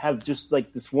have just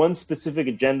like this one specific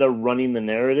agenda running the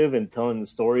narrative and telling the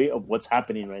story of what's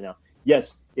happening right now.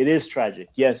 Yes, it is tragic.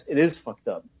 Yes, it is fucked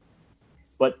up.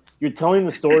 But you're telling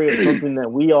the story of something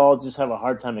that we all just have a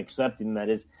hard time accepting, that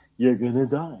is, you're gonna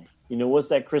die. You know, what's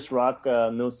that Chris Rock,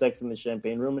 No Sex in the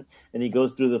Champagne Room? And he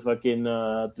goes through the fucking,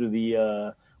 all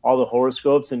the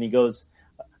horoscopes, and he goes,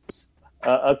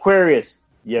 Aquarius,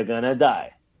 you're gonna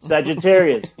die.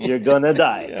 Sagittarius, you're gonna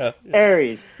die. Yeah.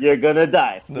 Aries, you're gonna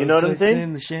die. No, you know what I'm saying?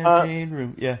 In the champagne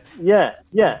room, yeah.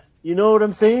 Yeah. You know what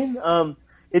I'm saying?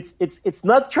 It's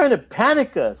not trying to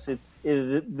panic us.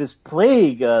 This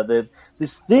plague,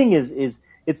 this thing is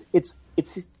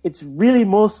it's really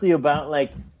mostly about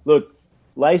like look,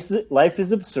 life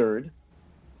is absurd.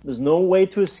 There's no way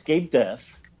to escape death.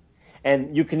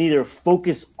 And you can either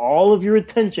focus all of your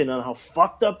attention on how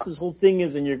fucked up this whole thing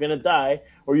is and you're going to die,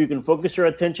 or you can focus your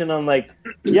attention on like,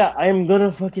 yeah, I am going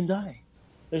to fucking die.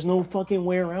 There's no fucking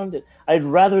way around it. I'd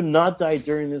rather not die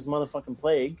during this motherfucking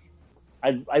plague.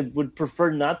 I would prefer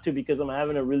not to because I'm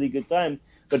having a really good time.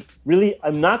 But really,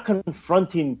 I'm not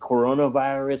confronting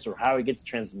coronavirus or how it gets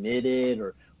transmitted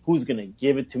or who's going to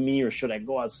give it to me, or should I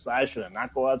go outside? Should I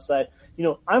not go outside? You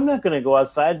know, I'm not going to go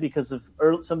outside because of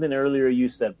something earlier you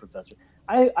said, Professor.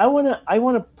 I want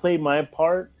to play my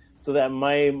part so that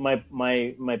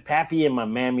my pappy and my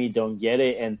mammy don't get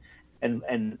it,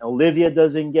 and Olivia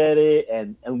doesn't get it,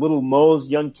 and little Mo's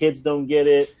young kids don't get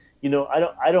it. You know,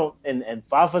 I don't, and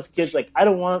Fafa's kids, like, I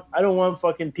don't want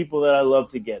fucking people that I love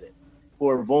to get it, who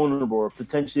are vulnerable or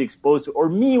potentially exposed to, or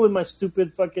me with my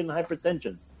stupid fucking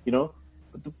hypertension, you know?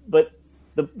 But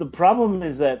the problem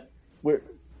is that we're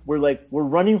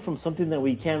running from something that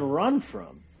we can't run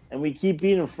from, and we keep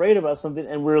being afraid about something,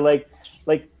 and we're like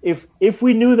if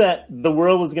we knew that the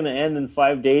world was going to end in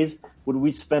 5 days, would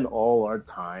we spend all our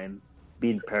time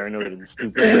being paranoid and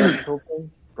stupid about this whole thing?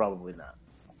 Probably not.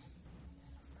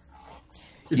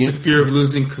 It's the fear of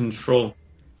losing control.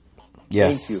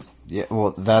 Yes. Thank you. Yeah.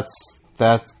 Well, that's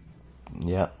at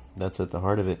the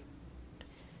heart of it.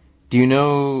 Do you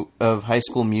know of High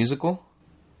School Musical?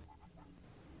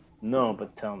 No,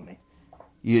 but tell me.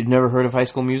 You'd never heard of High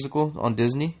School Musical on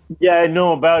Disney? Yeah, I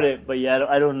know about it, but yeah,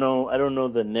 I don't know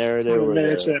the narrative or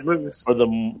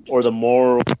the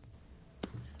moral.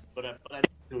 But I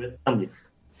do it. Tell me.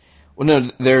 Well, no.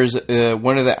 There's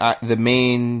one of the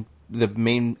main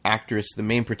actress, the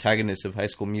main protagonist of High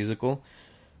School Musical.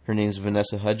 Her name's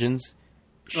Vanessa Hudgens.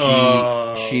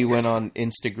 She went on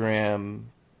Instagram,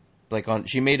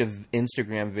 she made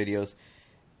Instagram videos,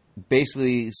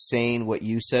 basically saying what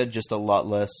you said, just a lot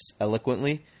less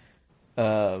eloquently.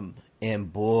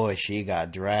 And boy, she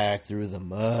got dragged through the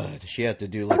mud. She had to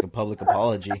do like a public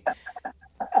apology.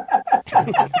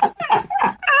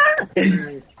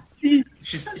 She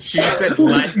said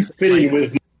like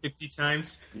 50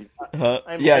 times.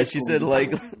 Yeah, she said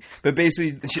like, but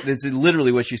basically, that's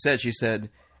literally what she said. She said,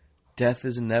 "Death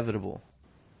is inevitable."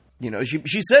 You know,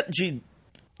 she said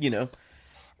you know,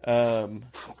 and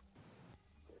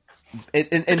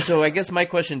so I guess my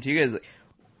question to you guys is, like,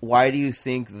 why do you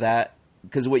think that?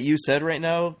 Because what you said right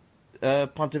now,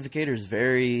 Pontificator, is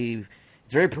very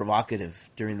provocative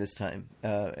during this time,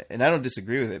 and I don't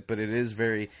disagree with it, but it is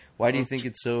very. Why do you think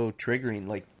it's so triggering?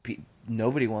 Like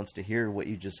nobody wants to hear what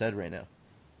you just said right now.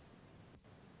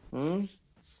 Well,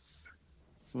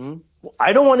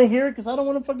 I don't want to hear it because I don't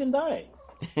want to fucking die.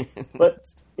 But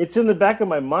it's in the back of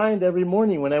my mind every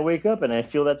morning when I wake up and I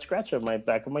feel that scratch on my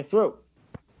back of my throat.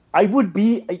 I would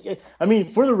be, I mean,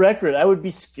 for the record, I would be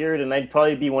scared, and I'd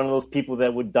probably be one of those people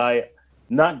that would die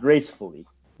not gracefully.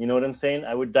 You know what I'm saying?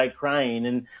 I would die crying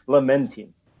and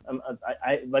lamenting.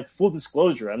 I like, full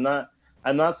disclosure, I'm not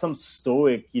some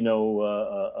stoic,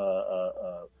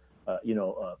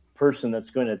 person that's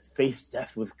going to face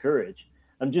death with courage.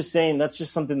 I'm just saying that's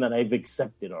just something that I've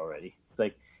accepted already. It's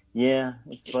like, yeah,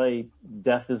 it's probably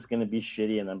death is going to be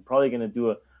shitty, and I'm probably going to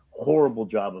do a horrible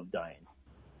job of dying,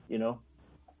 you know?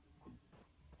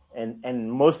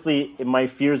 And mostly my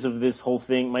fears of this whole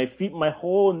thing, my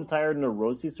whole entire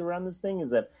neurosis around this thing is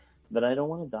that I don't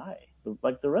want to die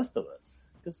like the rest of us,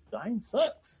 because dying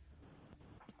sucks.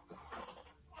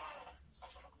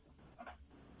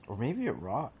 Or maybe it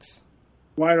rocks.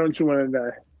 Why don't you want to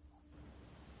die?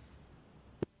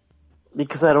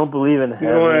 Because I don't believe in heaven.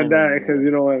 You don't want to die because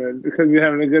you don't want to, because you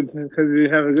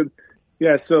have a good.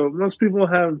 Yeah. So most people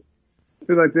feel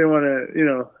like they want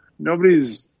to.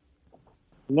 Nobody's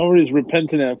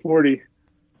repenting at 40.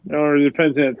 Nobody's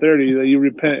repenting at 30. Like, you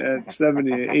repent at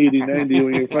 70, 80, 90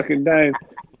 when you're fucking dying.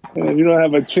 And if you don't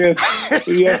have a chance,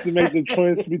 you have to make the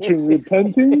choice between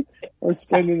repenting or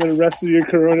spending the rest of your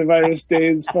coronavirus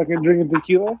days fucking drinking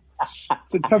tequila.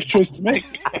 It's a tough choice to make.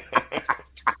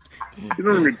 You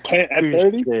don't repent at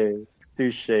 30.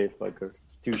 Touche, fucker.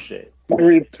 Touche. You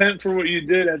repent for what you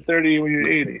did at 30 when you're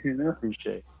 80, you know? Touche.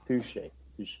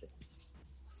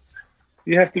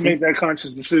 You have to make that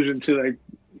conscious decision to, like,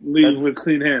 leave with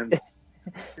clean hands.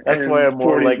 That's why I'm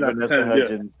more like Vanessa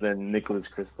Hudgens than Nicholas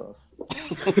Kristof.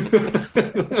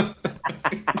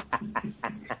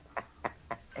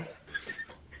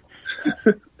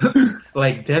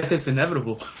 Like, death is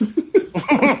inevitable.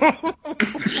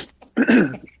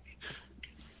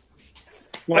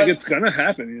 Like, it's gonna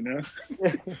happen, you know?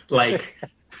 Like,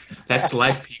 that's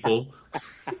life, people.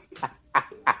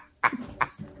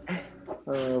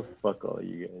 Oh, fuck all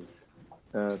you guys.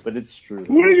 But it's true.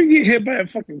 What if you get hit by a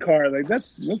fucking car? Like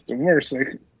that's the worst.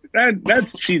 Like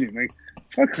that's cheating. Like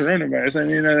fuck coronavirus. I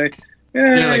mean, like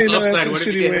upside. What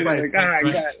if you get hit by a I got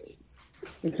it.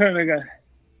 I kind of got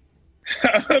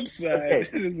upside. Okay.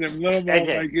 It's a little bit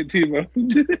like a T-bone.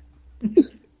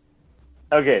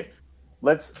 Okay,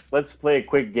 let's play a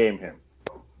quick game here.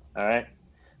 All right.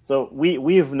 So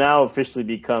we've now officially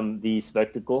become the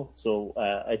spectacle. So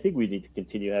I think we need to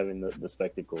continue having the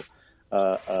spectacle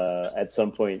at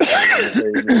some point.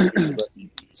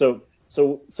 So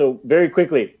very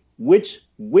quickly,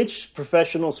 which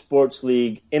professional sports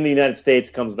league in the United States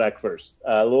comes back first?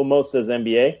 Lil Mo says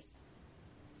NBA.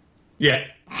 Yeah.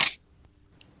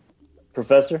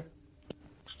 Professor?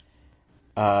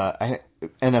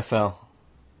 NFL.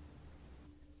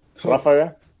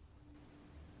 Rafael?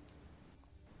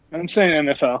 I'm saying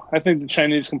NFL. I think the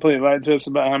Chinese completely lied to us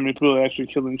about how many people are actually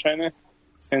killed in China,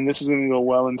 and this is going to go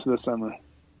well into the summer.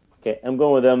 Okay, I'm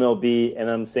going with MLB, and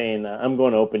I'm saying I'm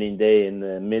going to opening day in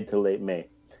the mid to late May.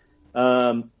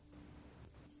 Who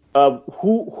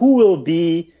will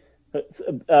be?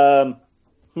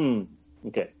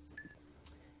 Okay.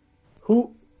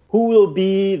 Who will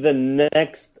be the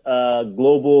next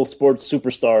global sports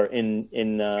superstar in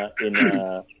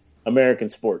American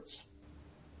sports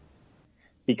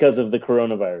because of the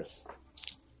coronavirus?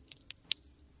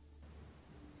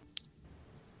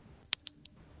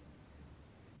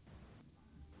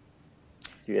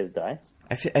 Do you guys die?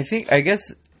 I feel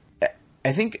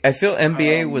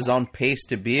NBA was on pace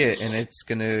to be it, and it's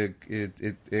gonna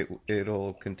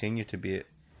it'll continue to be it.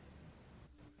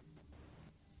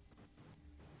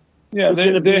 Yeah,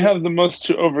 they have the most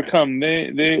to overcome.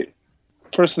 They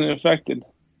personally affected.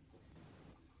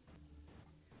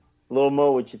 Lil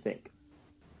Mo, what you think?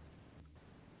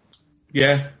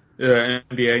 Yeah,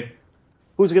 NBA.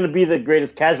 Who's going to be the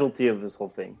greatest casualty of this whole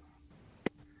thing?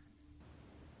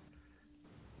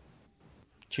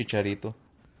 Chicharito.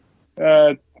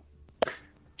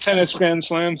 Tennis Grand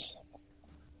Slams.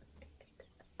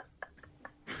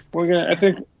 We're gonna.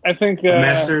 I think.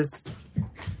 Masters.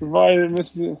 Provided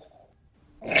Mr.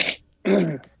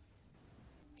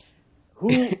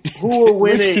 Who will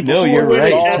win it? No, you're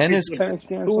right. Tennis Grand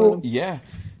Slams. Yeah.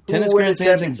 Who Tennis will win Grand a Slams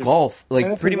and championship? golf. Like,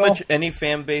 Tennis pretty and much golf. any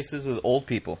fan bases with old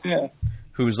people. Yeah.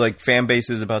 Whose, like, fan base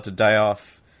is about to die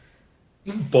off.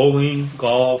 Bowling,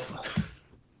 golf.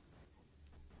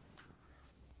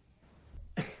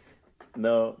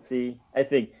 No, see, I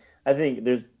think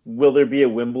will there be a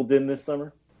Wimbledon this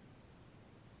summer?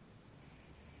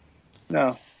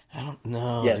 No. I don't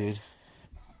know, Yes. dude.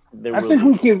 There I will think be.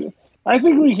 we could. I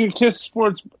think we could kiss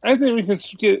sports. I think we could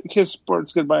kiss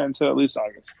sports goodbye until at least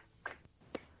August.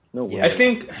 No way. Yeah. I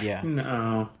think. Yeah.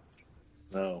 No.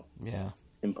 No, Yeah.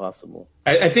 impossible.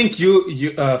 I think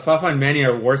you Fafa and Manny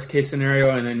are worst case scenario,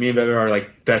 and then me and Bebe are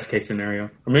like best case scenario.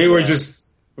 Or maybe we just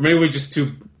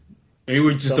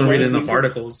don't read enough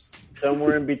articles.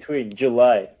 Somewhere in between,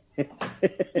 July.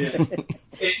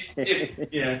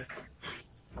 Yeah.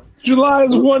 July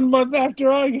is 1 month after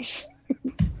August.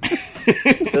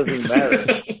 It doesn't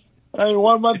matter. I mean,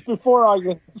 1 month before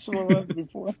August. 1 month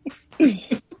before.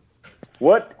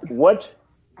 What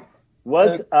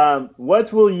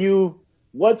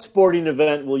sporting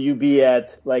event will you be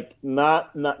at? Like,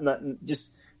 not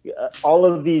just all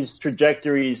of these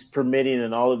trajectories permitting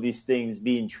and all of these things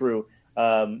being true.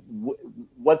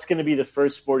 What's going to be the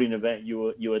first sporting event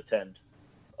you attend?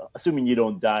 Assuming you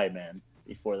don't die, man,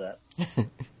 before that.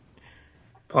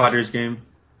 Padres game.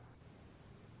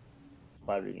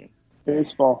 Padres game.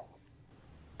 Baseball.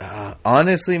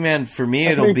 Honestly, man, for me,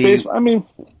 I it'll think be baseball, I mean,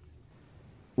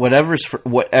 whatever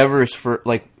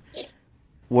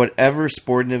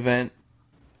sporting event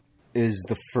is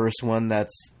the first one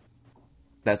that's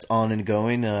on and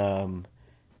going. And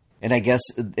I guess,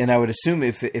 and I would assume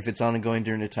if it's on and going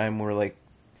during a time where like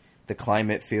the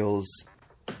climate feels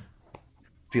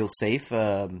safe,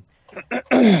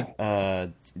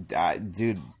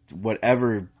 dude,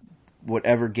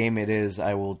 whatever game it is,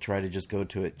 I will try to just go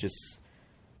to it just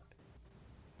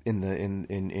in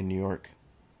New York.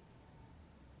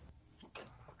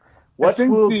 What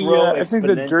think will the, grow I think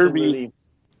the Derby-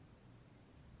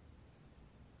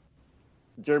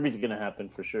 Derby's going to happen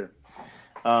for sure.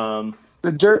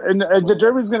 the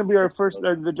Derby is going to be our first.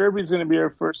 The Derby is going to be our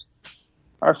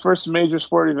first major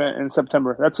sport event in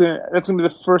September. That's going to be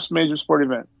the first major sport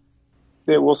event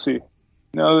that we'll see.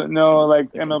 No,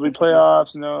 like MLB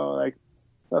playoffs. No, like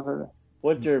stuff like that.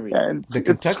 What Derby? Yeah, and The it's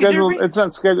Kentucky scheduled. Derby? It's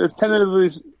not scheduled. It's tentatively.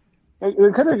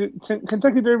 The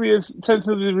Kentucky Derby is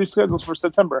tentatively rescheduled for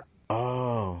September.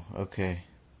 Oh, okay.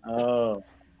 Oh,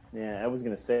 yeah. I was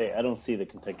going to say I don't see the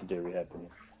Kentucky Derby happening.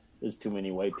 There's too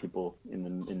many white people in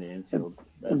the infield.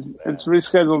 It's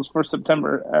rescheduled for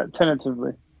September,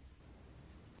 tentatively.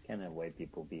 Can't have white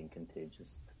people being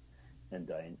contagious and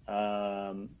dying.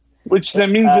 Which that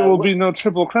means there will be no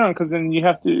Triple Crown, because then you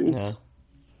have to. No.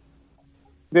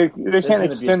 They can't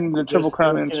extend the Triple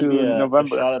Crown into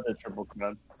November. A shot at the Triple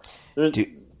Crown.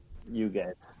 You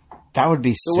guys. That would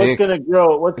be So sick. what's gonna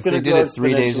grow? What's if gonna they grow? did it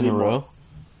 3 days in a exponentially row?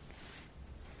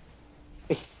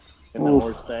 In the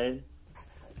horse died.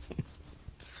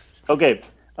 Okay.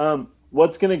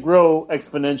 What's gonna grow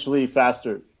exponentially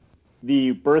faster?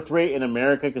 The birth rate in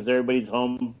America, because everybody's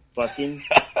home fucking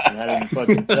and having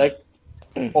fucking sex,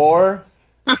 or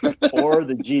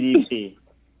the GDP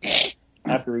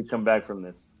after we come back from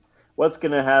this. What's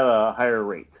gonna have a higher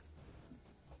rate?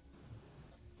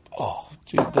 Oh,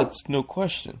 dude, that's no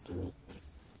question.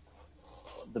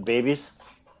 The babies?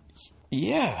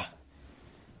 Yeah.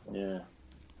 Yeah.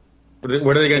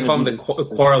 What are they going to call them? The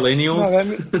Quarrelenials?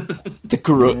 The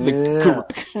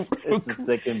It's the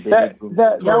second baby That boom.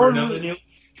 would.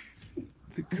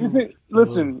 You think?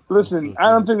 Listen.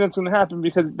 I don't think that's going to happen,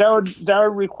 because that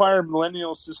would require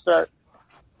millennials to start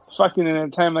fucking in a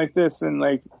time like this, and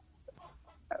like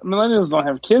millennials don't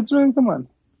have kids, man. Come on.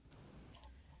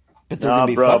 But they're gonna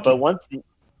be bro. fucking. But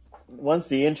once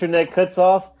the internet cuts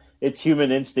off, it's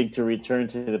human instinct to return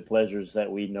to the pleasures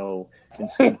that we know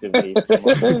instinctively.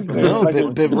 No,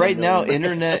 but right now,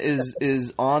 internet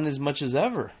is on as much as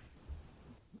ever.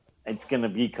 It's gonna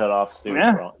be cut off soon,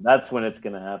 Yeah. bro. That's when it's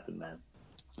gonna happen, man.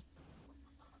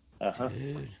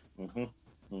 Dude.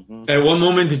 At one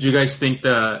moment, did you guys think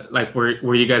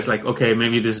were you guys like, okay,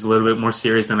 maybe this is a little bit more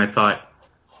serious than I thought?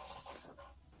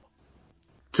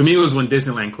 To me, it was when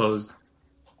Disneyland closed.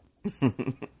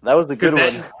 That was a good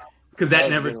one. Because that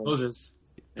never closes.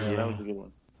 Yeah, that was a good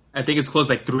one. I think it's closed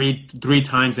like three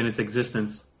times in its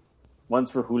existence.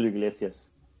 Once for Julio Iglesias.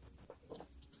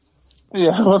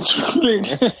 Yeah, what's really?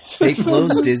 They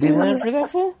closed Disneyland for that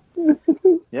fool?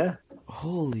 Yeah.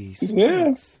 Holy Yeah.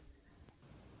 smokes.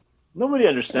 Nobody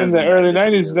understands. In the early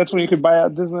 '90s, that's when you could buy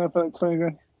out Disneyland for like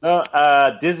 $20,000. No,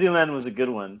 Disneyland was a good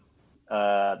one.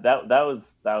 That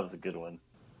was a good one.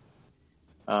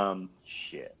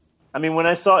 Shit. I mean, when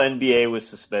I saw NBA was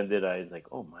suspended, I was like,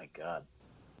 "Oh my god,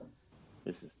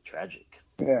 this is tragic."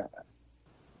 Yeah.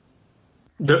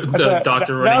 The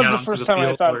doctor running out that was the onto first the time I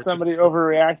field. thought somebody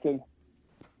overreacted.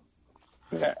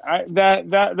 Yeah,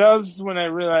 that was when I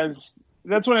realized.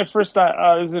 That's when I first thought,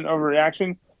 "Oh, this is an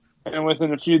overreaction," and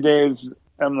within a few days,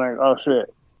 I'm like, "Oh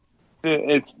shit,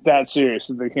 it's that serious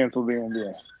that they canceled the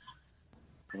NBA."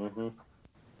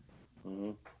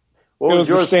 What It was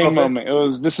the yours, same Puppet? moment. It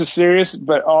was, this is serious,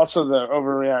 but also the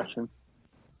overreaction.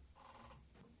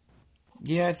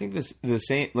 Yeah, I think the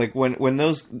same. Like when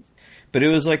those, but it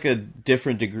was like a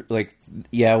different degree. Like,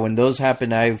 yeah, when those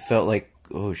happened, I felt like,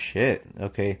 oh shit,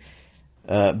 okay.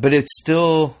 But it's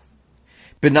still,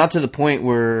 but not to the point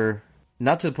where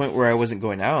I wasn't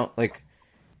going out. Like,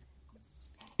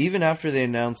 even after they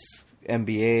announced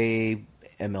NBA,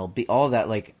 MLB, all that,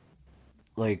 like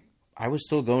I was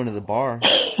still going to the bar,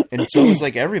 and so was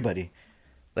like everybody.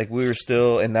 Like we were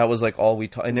still, and that was like all we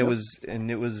taught, and it was.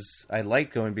 I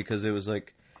liked going because it was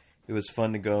like, it was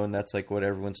fun to go, and that's like what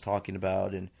everyone's talking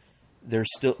about, and there's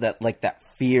still that like that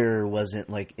fear wasn't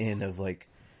like in of like,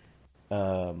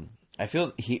 I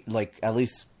feel like at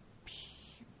least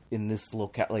in this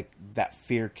locale, like that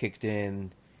fear kicked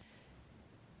in,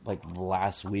 like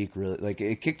last week really, like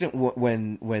it kicked in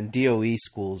when DOE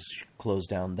schools closed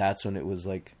down. That's when it was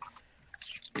like.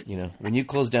 You know, when you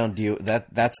close down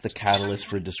that's the catalyst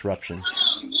for disruption.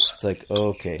 It's like,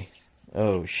 okay,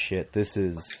 oh shit, this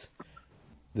is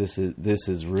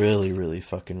really, really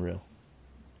fucking real.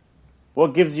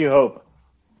 What gives you hope?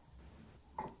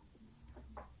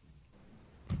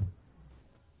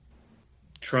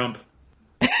 Trump.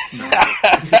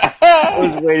 I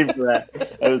was waiting for that.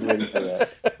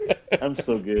 I'm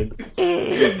so good.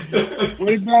 What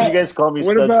You about, guys call me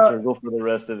what Studs about- Turgle for the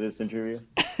rest of this interview.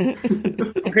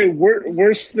 okay,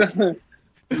 worst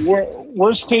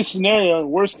case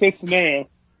scenario,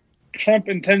 Trump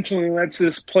intentionally lets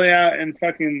this play out and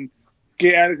fucking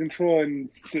get out of control and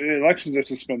elections are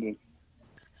suspended.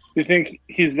 You think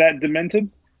he's that demented?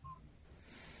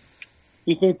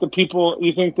 You think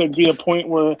there'd be a point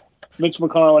where Mitch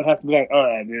McConnell would have to be like, all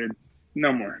right, dude,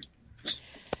 no more.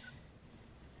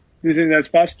 Do you think that's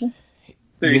possible?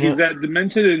 Think he's that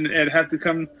demented and have to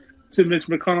come to Mitch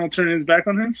McConnell turning his back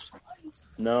on him?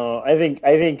 No, I think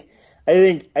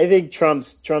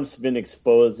Trump's been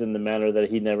exposed in the manner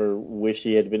that he never wished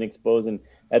he had been exposed, and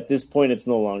at this point, it's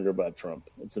no longer about Trump.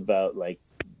 It's about like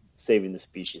saving the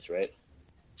species, right?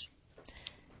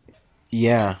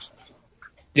 Yeah.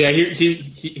 Yeah,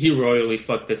 he royally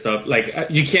fucked this up. Like,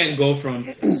 you can't go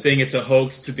from saying it's a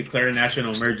hoax to declare a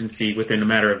national emergency within a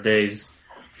matter of days.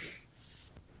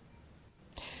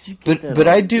 But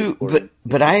I do,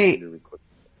 but I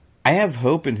have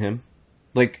hope in him.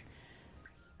 Like,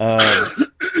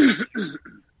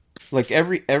 like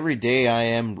every day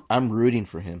I'm rooting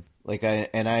for him. Like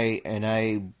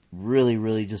I really,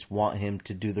 really just want him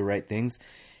to do the right things.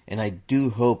 And I do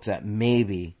hope that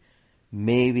maybe,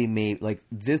 like,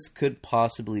 this could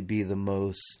possibly be the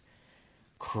most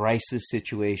crisis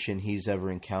situation he's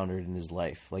ever encountered in his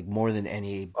life. Like, more than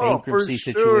any bankruptcy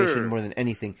situation, more than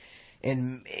anything.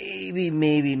 And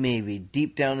maybe,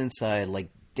 deep down inside, like,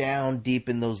 down deep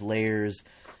in those layers,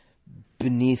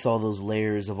 beneath all those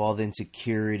layers of all the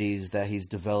insecurities that he's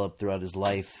developed throughout his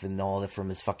life and all that from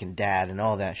his fucking dad and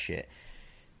all that shit.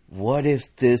 What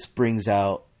if this brings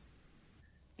out,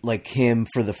 like, him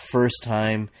for the first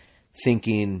time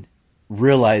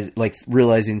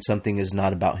realizing something is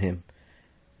not about him?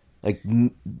 Like,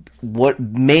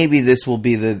 maybe this will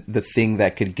be the thing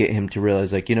that could get him to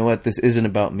realize, like, you know what, this isn't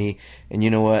about me, and you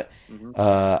know what,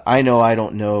 I know I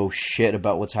don't know shit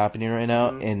about what's happening right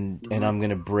now, and I'm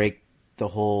gonna break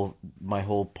my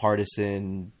whole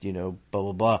partisan, you know, blah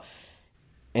blah blah,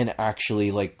 and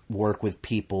actually, like, work with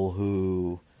people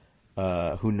who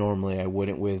normally I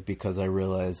wouldn't with, because I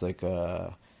realize, like,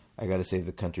 I got to save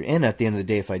the country, and at the end of the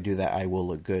day, if I do that, I will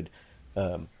look good.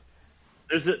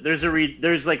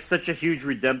 There's like such a huge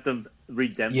redemptive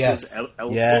yes.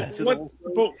 element to the whole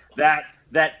story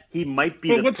that he might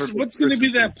be. But what's going to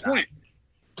be that point?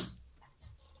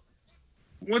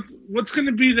 What's going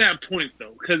to be that point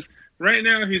though? Because right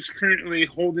now he's currently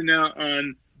holding out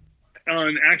on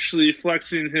actually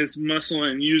flexing his muscle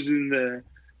and using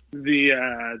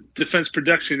the Defense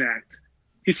Production Act.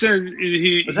 He said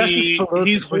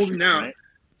he's holding out, right?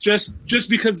 just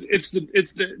because it's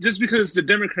the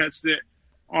Democrats that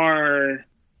are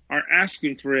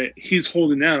asking for it. He's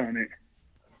holding out on it.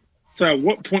 So at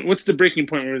what point? What's the breaking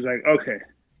point where he's like, okay,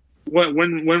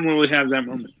 when will we have that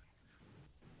moment?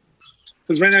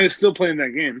 Because right now he's still playing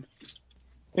that game.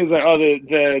 He's like, oh,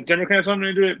 the Democrats want me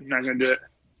to do it. I'm not going to do it.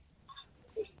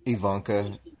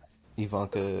 Ivanka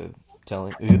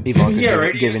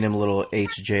right? giving him a little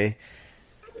HJ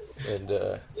and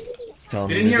telling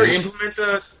Didn't he already implement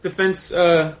the Defense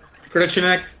Production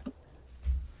Act?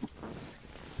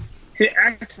 He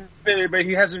activated, but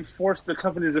he hasn't forced the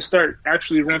companies to start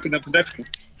actually ramping up production.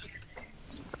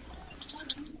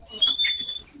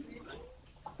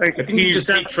 Like, I think he just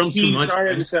hate Trump too much. He's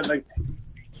already said, like,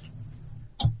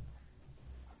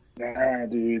 nah,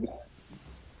 dude.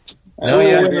 No,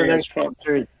 yeah.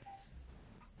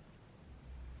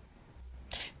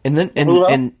 And then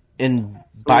and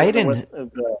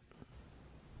Biden.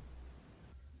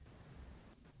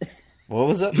 What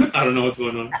was that? I don't know what's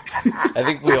going on. I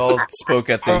think we all spoke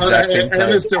at the exact same time.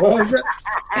 What was it?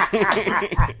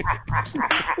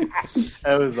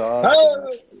 That was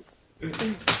awesome.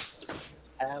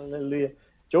 Hallelujah.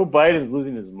 Joe Biden's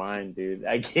losing his mind, dude.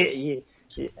 I can't.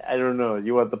 I don't know.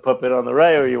 You want the puppet on the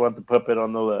right or you want the puppet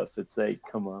on the left? It's like,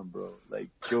 come on, bro. Like,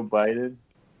 Joe Biden.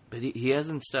 But he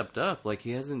hasn't stepped up. Like,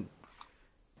 he hasn't,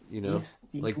 you know.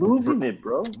 He's like losing it,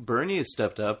 bro. Bernie has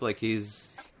stepped up. Like, he's.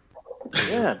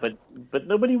 Yeah, but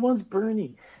nobody wants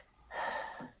Bernie.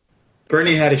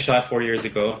 Bernie had a shot 4 years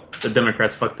ago. The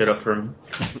Democrats fucked it up for him.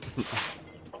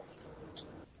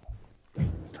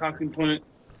 Talking point.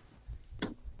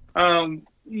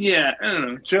 Yeah, I don't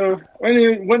know, Joe.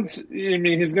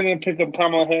 He's going to pick up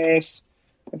Kamala Harris.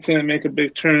 That's going to make a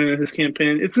big turn in his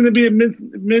campaign. It's going to be a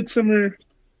midsummer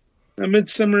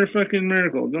fucking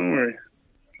miracle. Don't worry.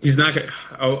 He's not gonna.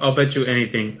 I'll bet you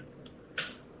anything.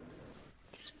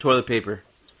 Toilet paper.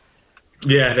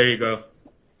 Yeah, there you go.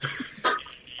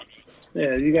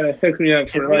 Yeah, you gotta hook me up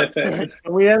for life.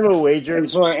 Can we have a wager? I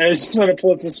just want to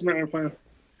pull up the smartphone.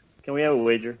 Can we have a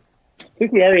wager? I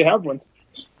think we already have one.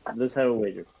 Let's have a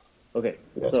wager. Okay,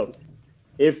 yes. So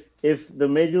if the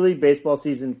Major League Baseball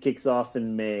season kicks off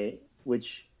in May,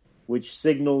 which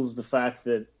signals the fact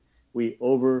that we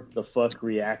over the fuck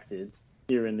reacted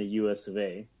here in the US of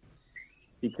A,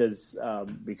 because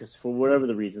for whatever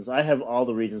the reasons, I have all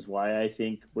the reasons why I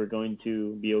think we're going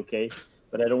to be okay,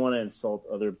 but I don't want to insult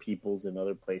other peoples in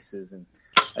other places, and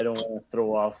I don't want to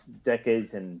throw off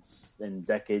decades and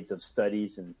decades of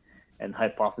studies and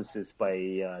hypothesis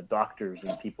by doctors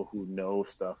and people who know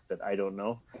stuff that I don't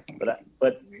know.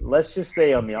 But let's just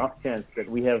say on the off chance that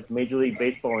we have Major League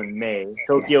Baseball in May,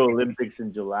 Tokyo Olympics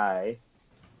in July,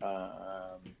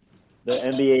 the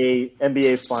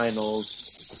NBA finals.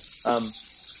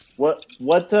 What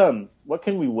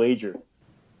can we wager?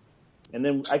 And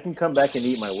then I can come back and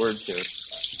eat my words here.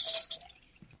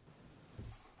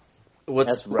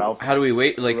 That's Ralph. How do we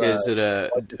wait? Like, is it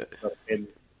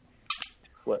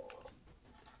what?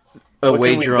 A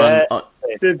wager on?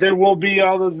 There will be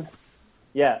all those.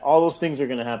 Yeah, all those things are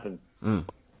going to happen. Mm.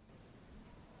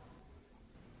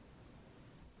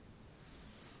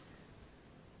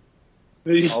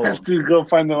 You have to go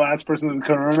find the last person with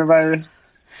coronavirus.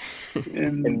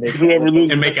 And whoever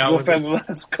loses, and make out go with find the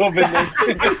last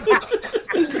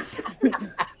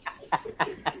COVID-19.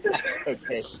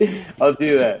 Okay, I'll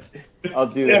do that.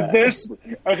 If there's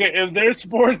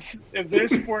sports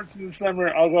in the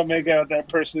summer, I'll go make out with that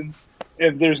person.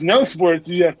 If there's no sports,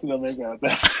 you have to go make out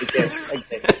with that person.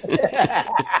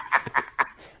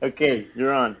 Okay,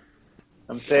 you're on.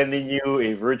 I'm sending you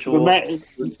a virtual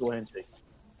handshake.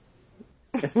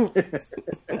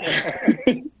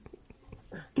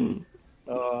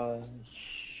 Oh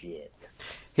shit!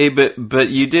 Hey, but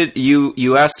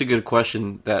you asked a good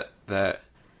question that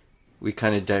we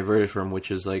kind of diverted from,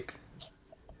 which is like,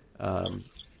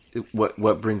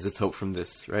 what brings its hope from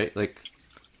this, right? Like,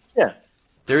 yeah,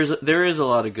 there is a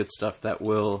lot of good stuff that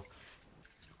will.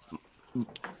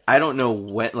 I don't know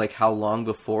when, like how long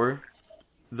before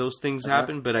those things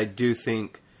happen, but I do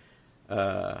think,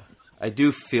 I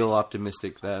do feel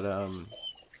optimistic that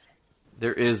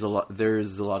there is a lot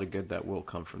of good that will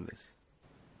come from this.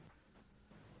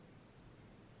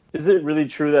 Is it really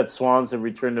true that swans have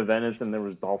returned to Venice and there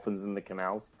was dolphins in the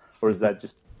canals, or is that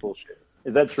just bullshit?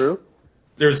 Is that true?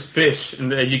 There's fish,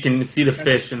 and you can see the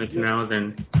fish in the canals,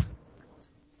 and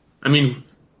I mean,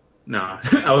 no,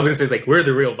 I was gonna say like we're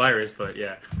the real virus, but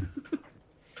yeah.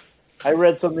 I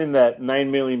read something that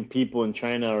 9 million people in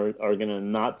China are going to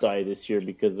not die this year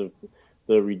because of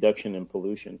the reduction in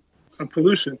pollution.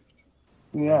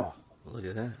 Yeah. Look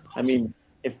at that. I mean,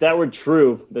 if that were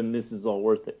true, then this is all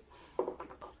worth it.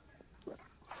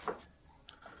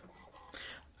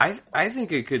 I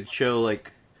think it could show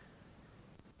like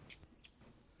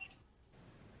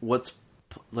what's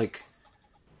like.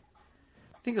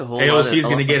 I think a whole AOC is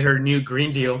going to get her new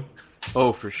Green Deal.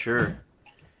 Oh, for sure.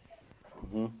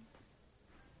 Mm-hmm.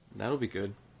 That'll be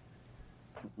good.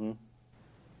 Mm-hmm.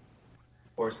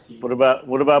 Or Steve.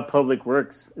 What about Public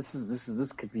Works?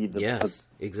 This could be the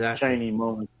exactly shiny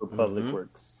moment for Public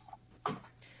Works.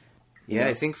 Yeah,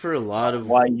 I think for a lot of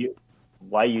why you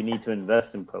need to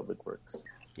invest in Public Works.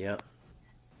 Yeah.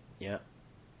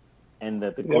 And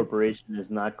that the corporation is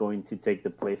not going to take the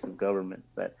place of government.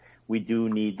 That we do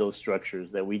need those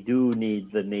structures. That we do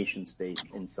need the nation state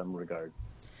in some regard.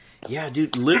 Yeah,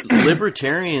 dude,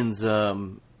 libertarians.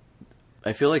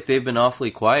 I feel like they've been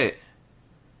awfully quiet.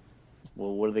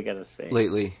 Well, what are they gonna say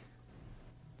lately?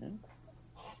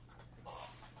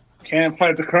 Can't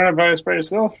fight the coronavirus by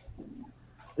yourself.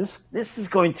 This is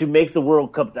going to make the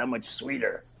World Cup that much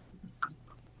sweeter.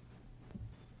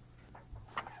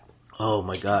 Oh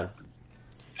my god!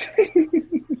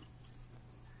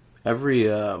 every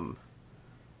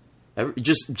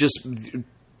just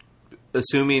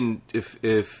assuming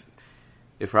if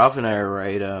Ralph and I are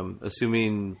right,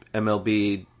 assuming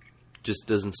MLB just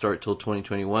doesn't start till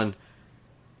 2021,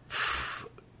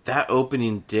 that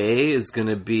opening day is going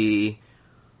to be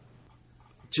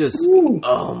just,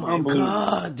 oh my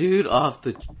god, dude, off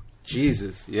the,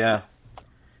 Jesus, yeah.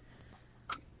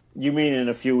 You mean in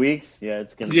a few weeks? Yeah,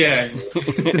 it's going to be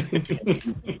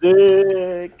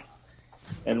sick.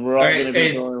 And we're all going to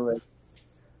be going like...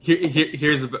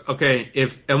 Here's okay.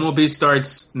 If MLB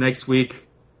starts next week,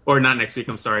 or not next week,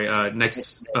 I'm sorry, in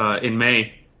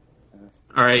May.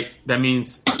 All right, that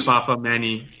means Fafa,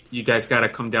 Manny, you guys got to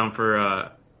come down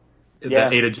for the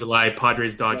 8th of July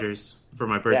Padres Dodgers for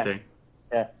my birthday.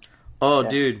 Yeah. Oh,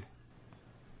 dude.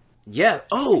 Yeah.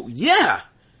 Oh, yeah.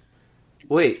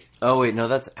 Wait. Oh, wait. No,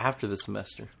 that's after the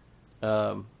semester.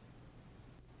 You're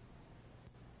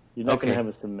not going to have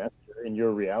a semester in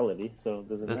your reality, so it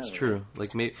doesn't matter. That's true.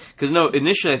 Like maybe because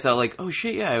initially I thought like, oh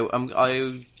shit, yeah,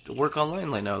 I work online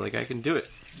right now, like I can do it.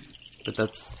 But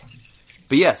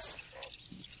yes.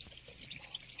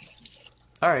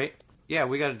 All right. Yeah,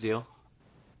 we got a deal.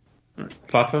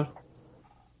 Fafa?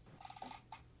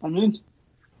 I mean,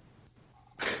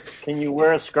 can you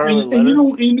wear a scarlet letter?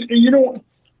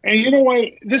 And you know what?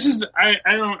 This is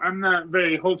I'm not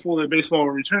very hopeful that baseball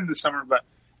will return this summer, but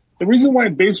the reason why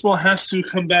baseball has to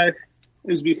come back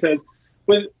is because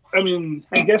I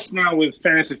guess now with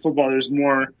fantasy football, there's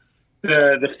more.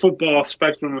 The football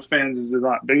spectrum of fans is a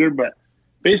lot bigger, but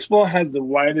baseball has the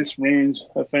widest range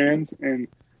of fans, and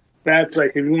that's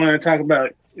like if you want to talk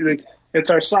about like it's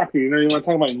our soccer, you want to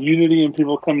talk about unity and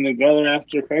people coming together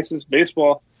after a crisis.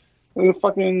 Baseball, look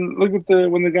at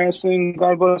when the guys sing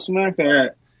 "God Bless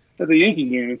America" at the Yankee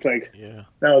game. It's like,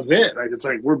 that was it. Like, it's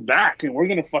like, we're back and we're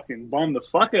going to fucking bomb the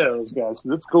fuck out of those guys.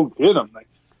 Let's go get them. Like,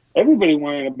 everybody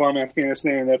wanted to bomb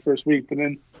Afghanistan in that first week, but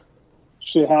then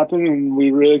shit happened and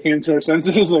we really came to our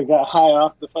senses. Like, got high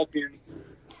off the fucking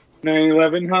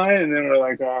 9/11 high, and then we're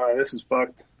like, oh, this is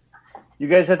fucked. You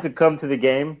guys have to come to the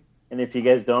game, and if you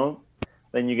guys don't,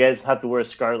 then you guys have to wear a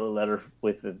scarlet letter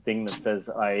with the thing that says,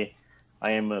 I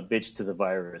am a bitch to the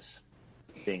virus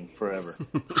thing forever.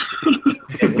 You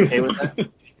guys okay with that?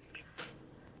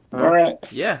 All right.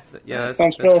 Yeah,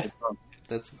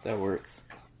 that works.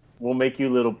 We'll make you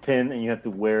a little pin, and you have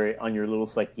to wear it on your little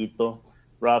saquito.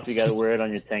 Ralph, you got to wear it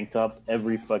on your tank top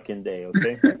every fucking day,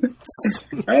 okay?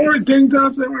 I wear tank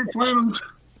tops, I wear flannels.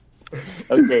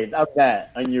 Okay, not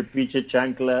that. On your pinche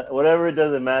chancla, whatever, it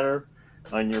doesn't matter.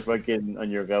 On your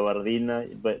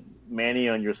gabardina, but Manny,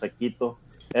 on your saquito.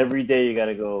 Every day you got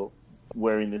to go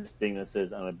wearing this thing that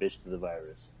says, I'm a bitch to the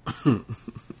virus.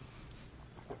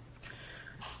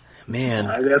 Man.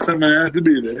 I guess I'm going to have to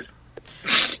be there.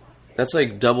 That's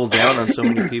like double down on so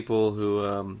many people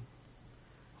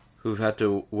who've had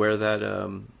to wear that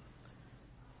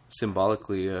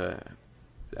symbolically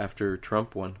after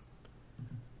Trump won.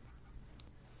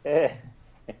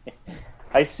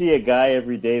 I see a guy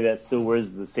every day that still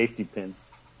wears the safety pin.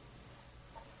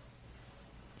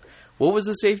 What was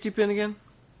the safety pin again?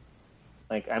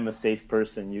 Like, I'm a safe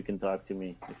person. You can talk to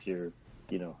me if you're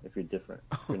different.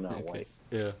 If you're not Okay. white.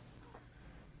 Yeah.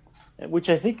 Which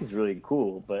I think is really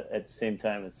cool, but at the same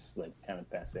time, it's like kind of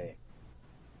passé.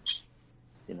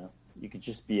 You know, you could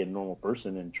just be a normal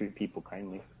person and treat people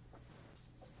kindly.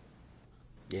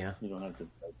 Yeah. You don't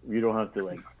have to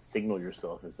like signal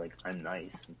yourself as like, I'm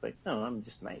nice. It's like, no, I'm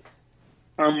just nice.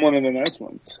 I'm one of the nice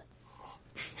ones.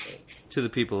 To the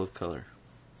people of color.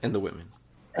 And the women.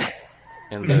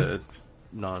 And the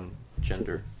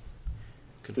non-gender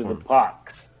To the conformity.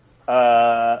 pox.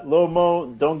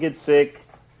 Lomo, don't get sick.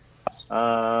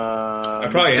 I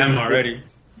probably am already.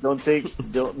 Don't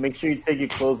make sure you take your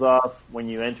clothes off when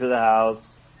you enter the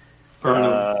house.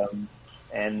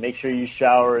 And make sure you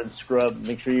shower and scrub.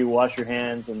 Make sure you wash your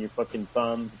hands and your fucking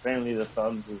thumbs. Apparently the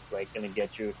thumbs is like going to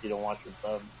get you if you don't wash your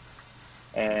thumbs.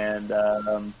 And,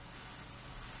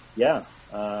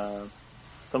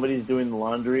 somebody's doing the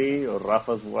laundry, or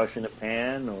Rafa's washing a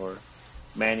pan, or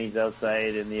Manny's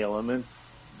outside in the elements.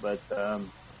 But,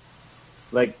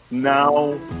 like,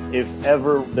 now, if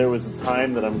ever there was a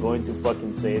time that I'm going to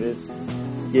fucking say this,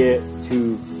 get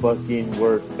to fucking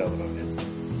work, cabrones.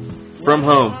 From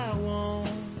home.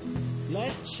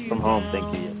 From home,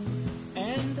 thank you, yes.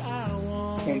 And I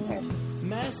won't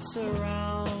mess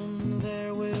around.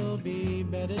 There will be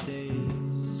better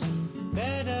days.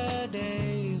 Better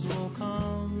days will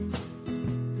come.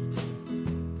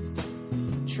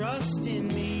 Trust in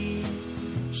me.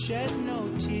 Shed no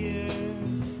tear.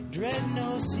 Dread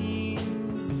no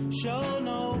scene. Show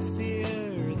no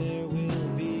fear. There will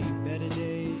be better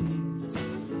days.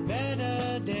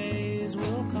 Better days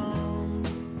will come.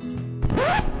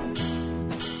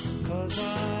 'Cause I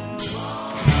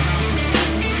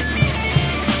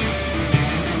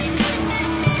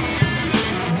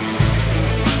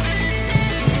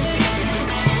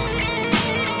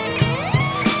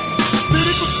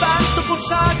Espíritu Santo,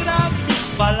 consagra mis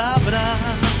palabras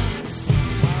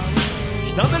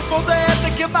y dame el poder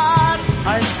de quemar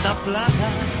a esta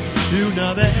plaga de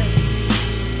una vez.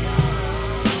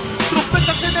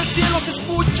 Trompetas en el cielo se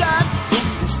escuchan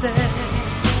donde estés.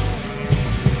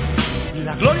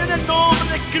 La gloria en el nombre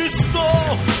de Cristo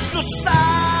nos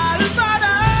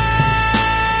salvará.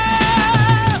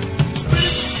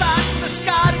 Espíritu Santo,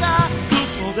 descarga tu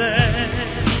poder.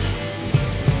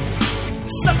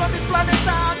 Salva mi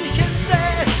planeta, mi gente,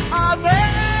 amén.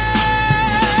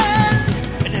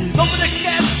 En el nombre de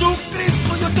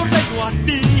Jesucristo yo te ordeno a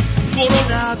ti,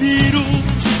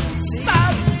 coronavirus.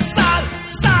 Sal, sal,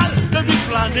 sal de mi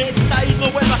planeta y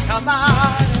no vuelvas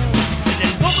jamás. En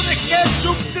el nombre de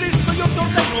Jesucristo yo te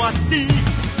ordeno a ti,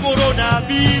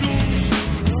 coronavirus.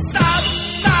 Sal,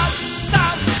 sal,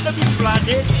 sal de mi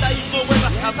planeta y no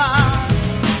vuelvas jamás.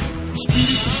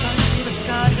 Espíritu Santo,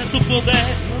 descarga tu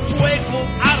poder. Fuego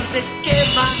arde,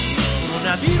 quema.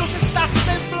 Coronavirus, estás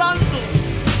temblando.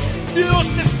 Dios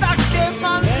te está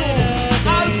quemando.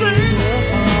 Al fin.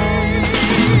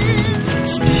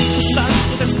 Espíritu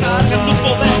Santo, descarga tu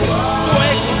poder.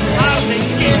 Fuego arde,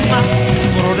 quema.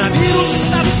 Coronavirus,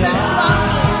 estás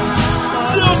temblando.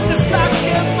 Dios te está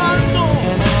quemando.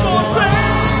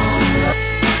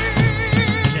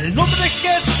 En el nombre de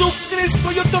Jesucristo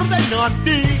yo te ordeno a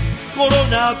ti,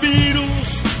 coronavirus.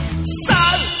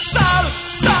 Sal, sal,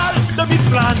 sal de mi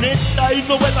planeta y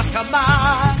no vuelvas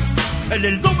jamás. En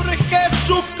el nombre de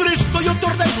Jesucristo yo te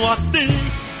ordeno a ti,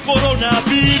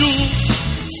 coronavirus.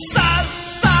 Sal,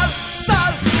 sal,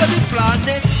 sal de mi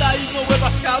planeta y no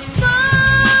vuelvas jamás.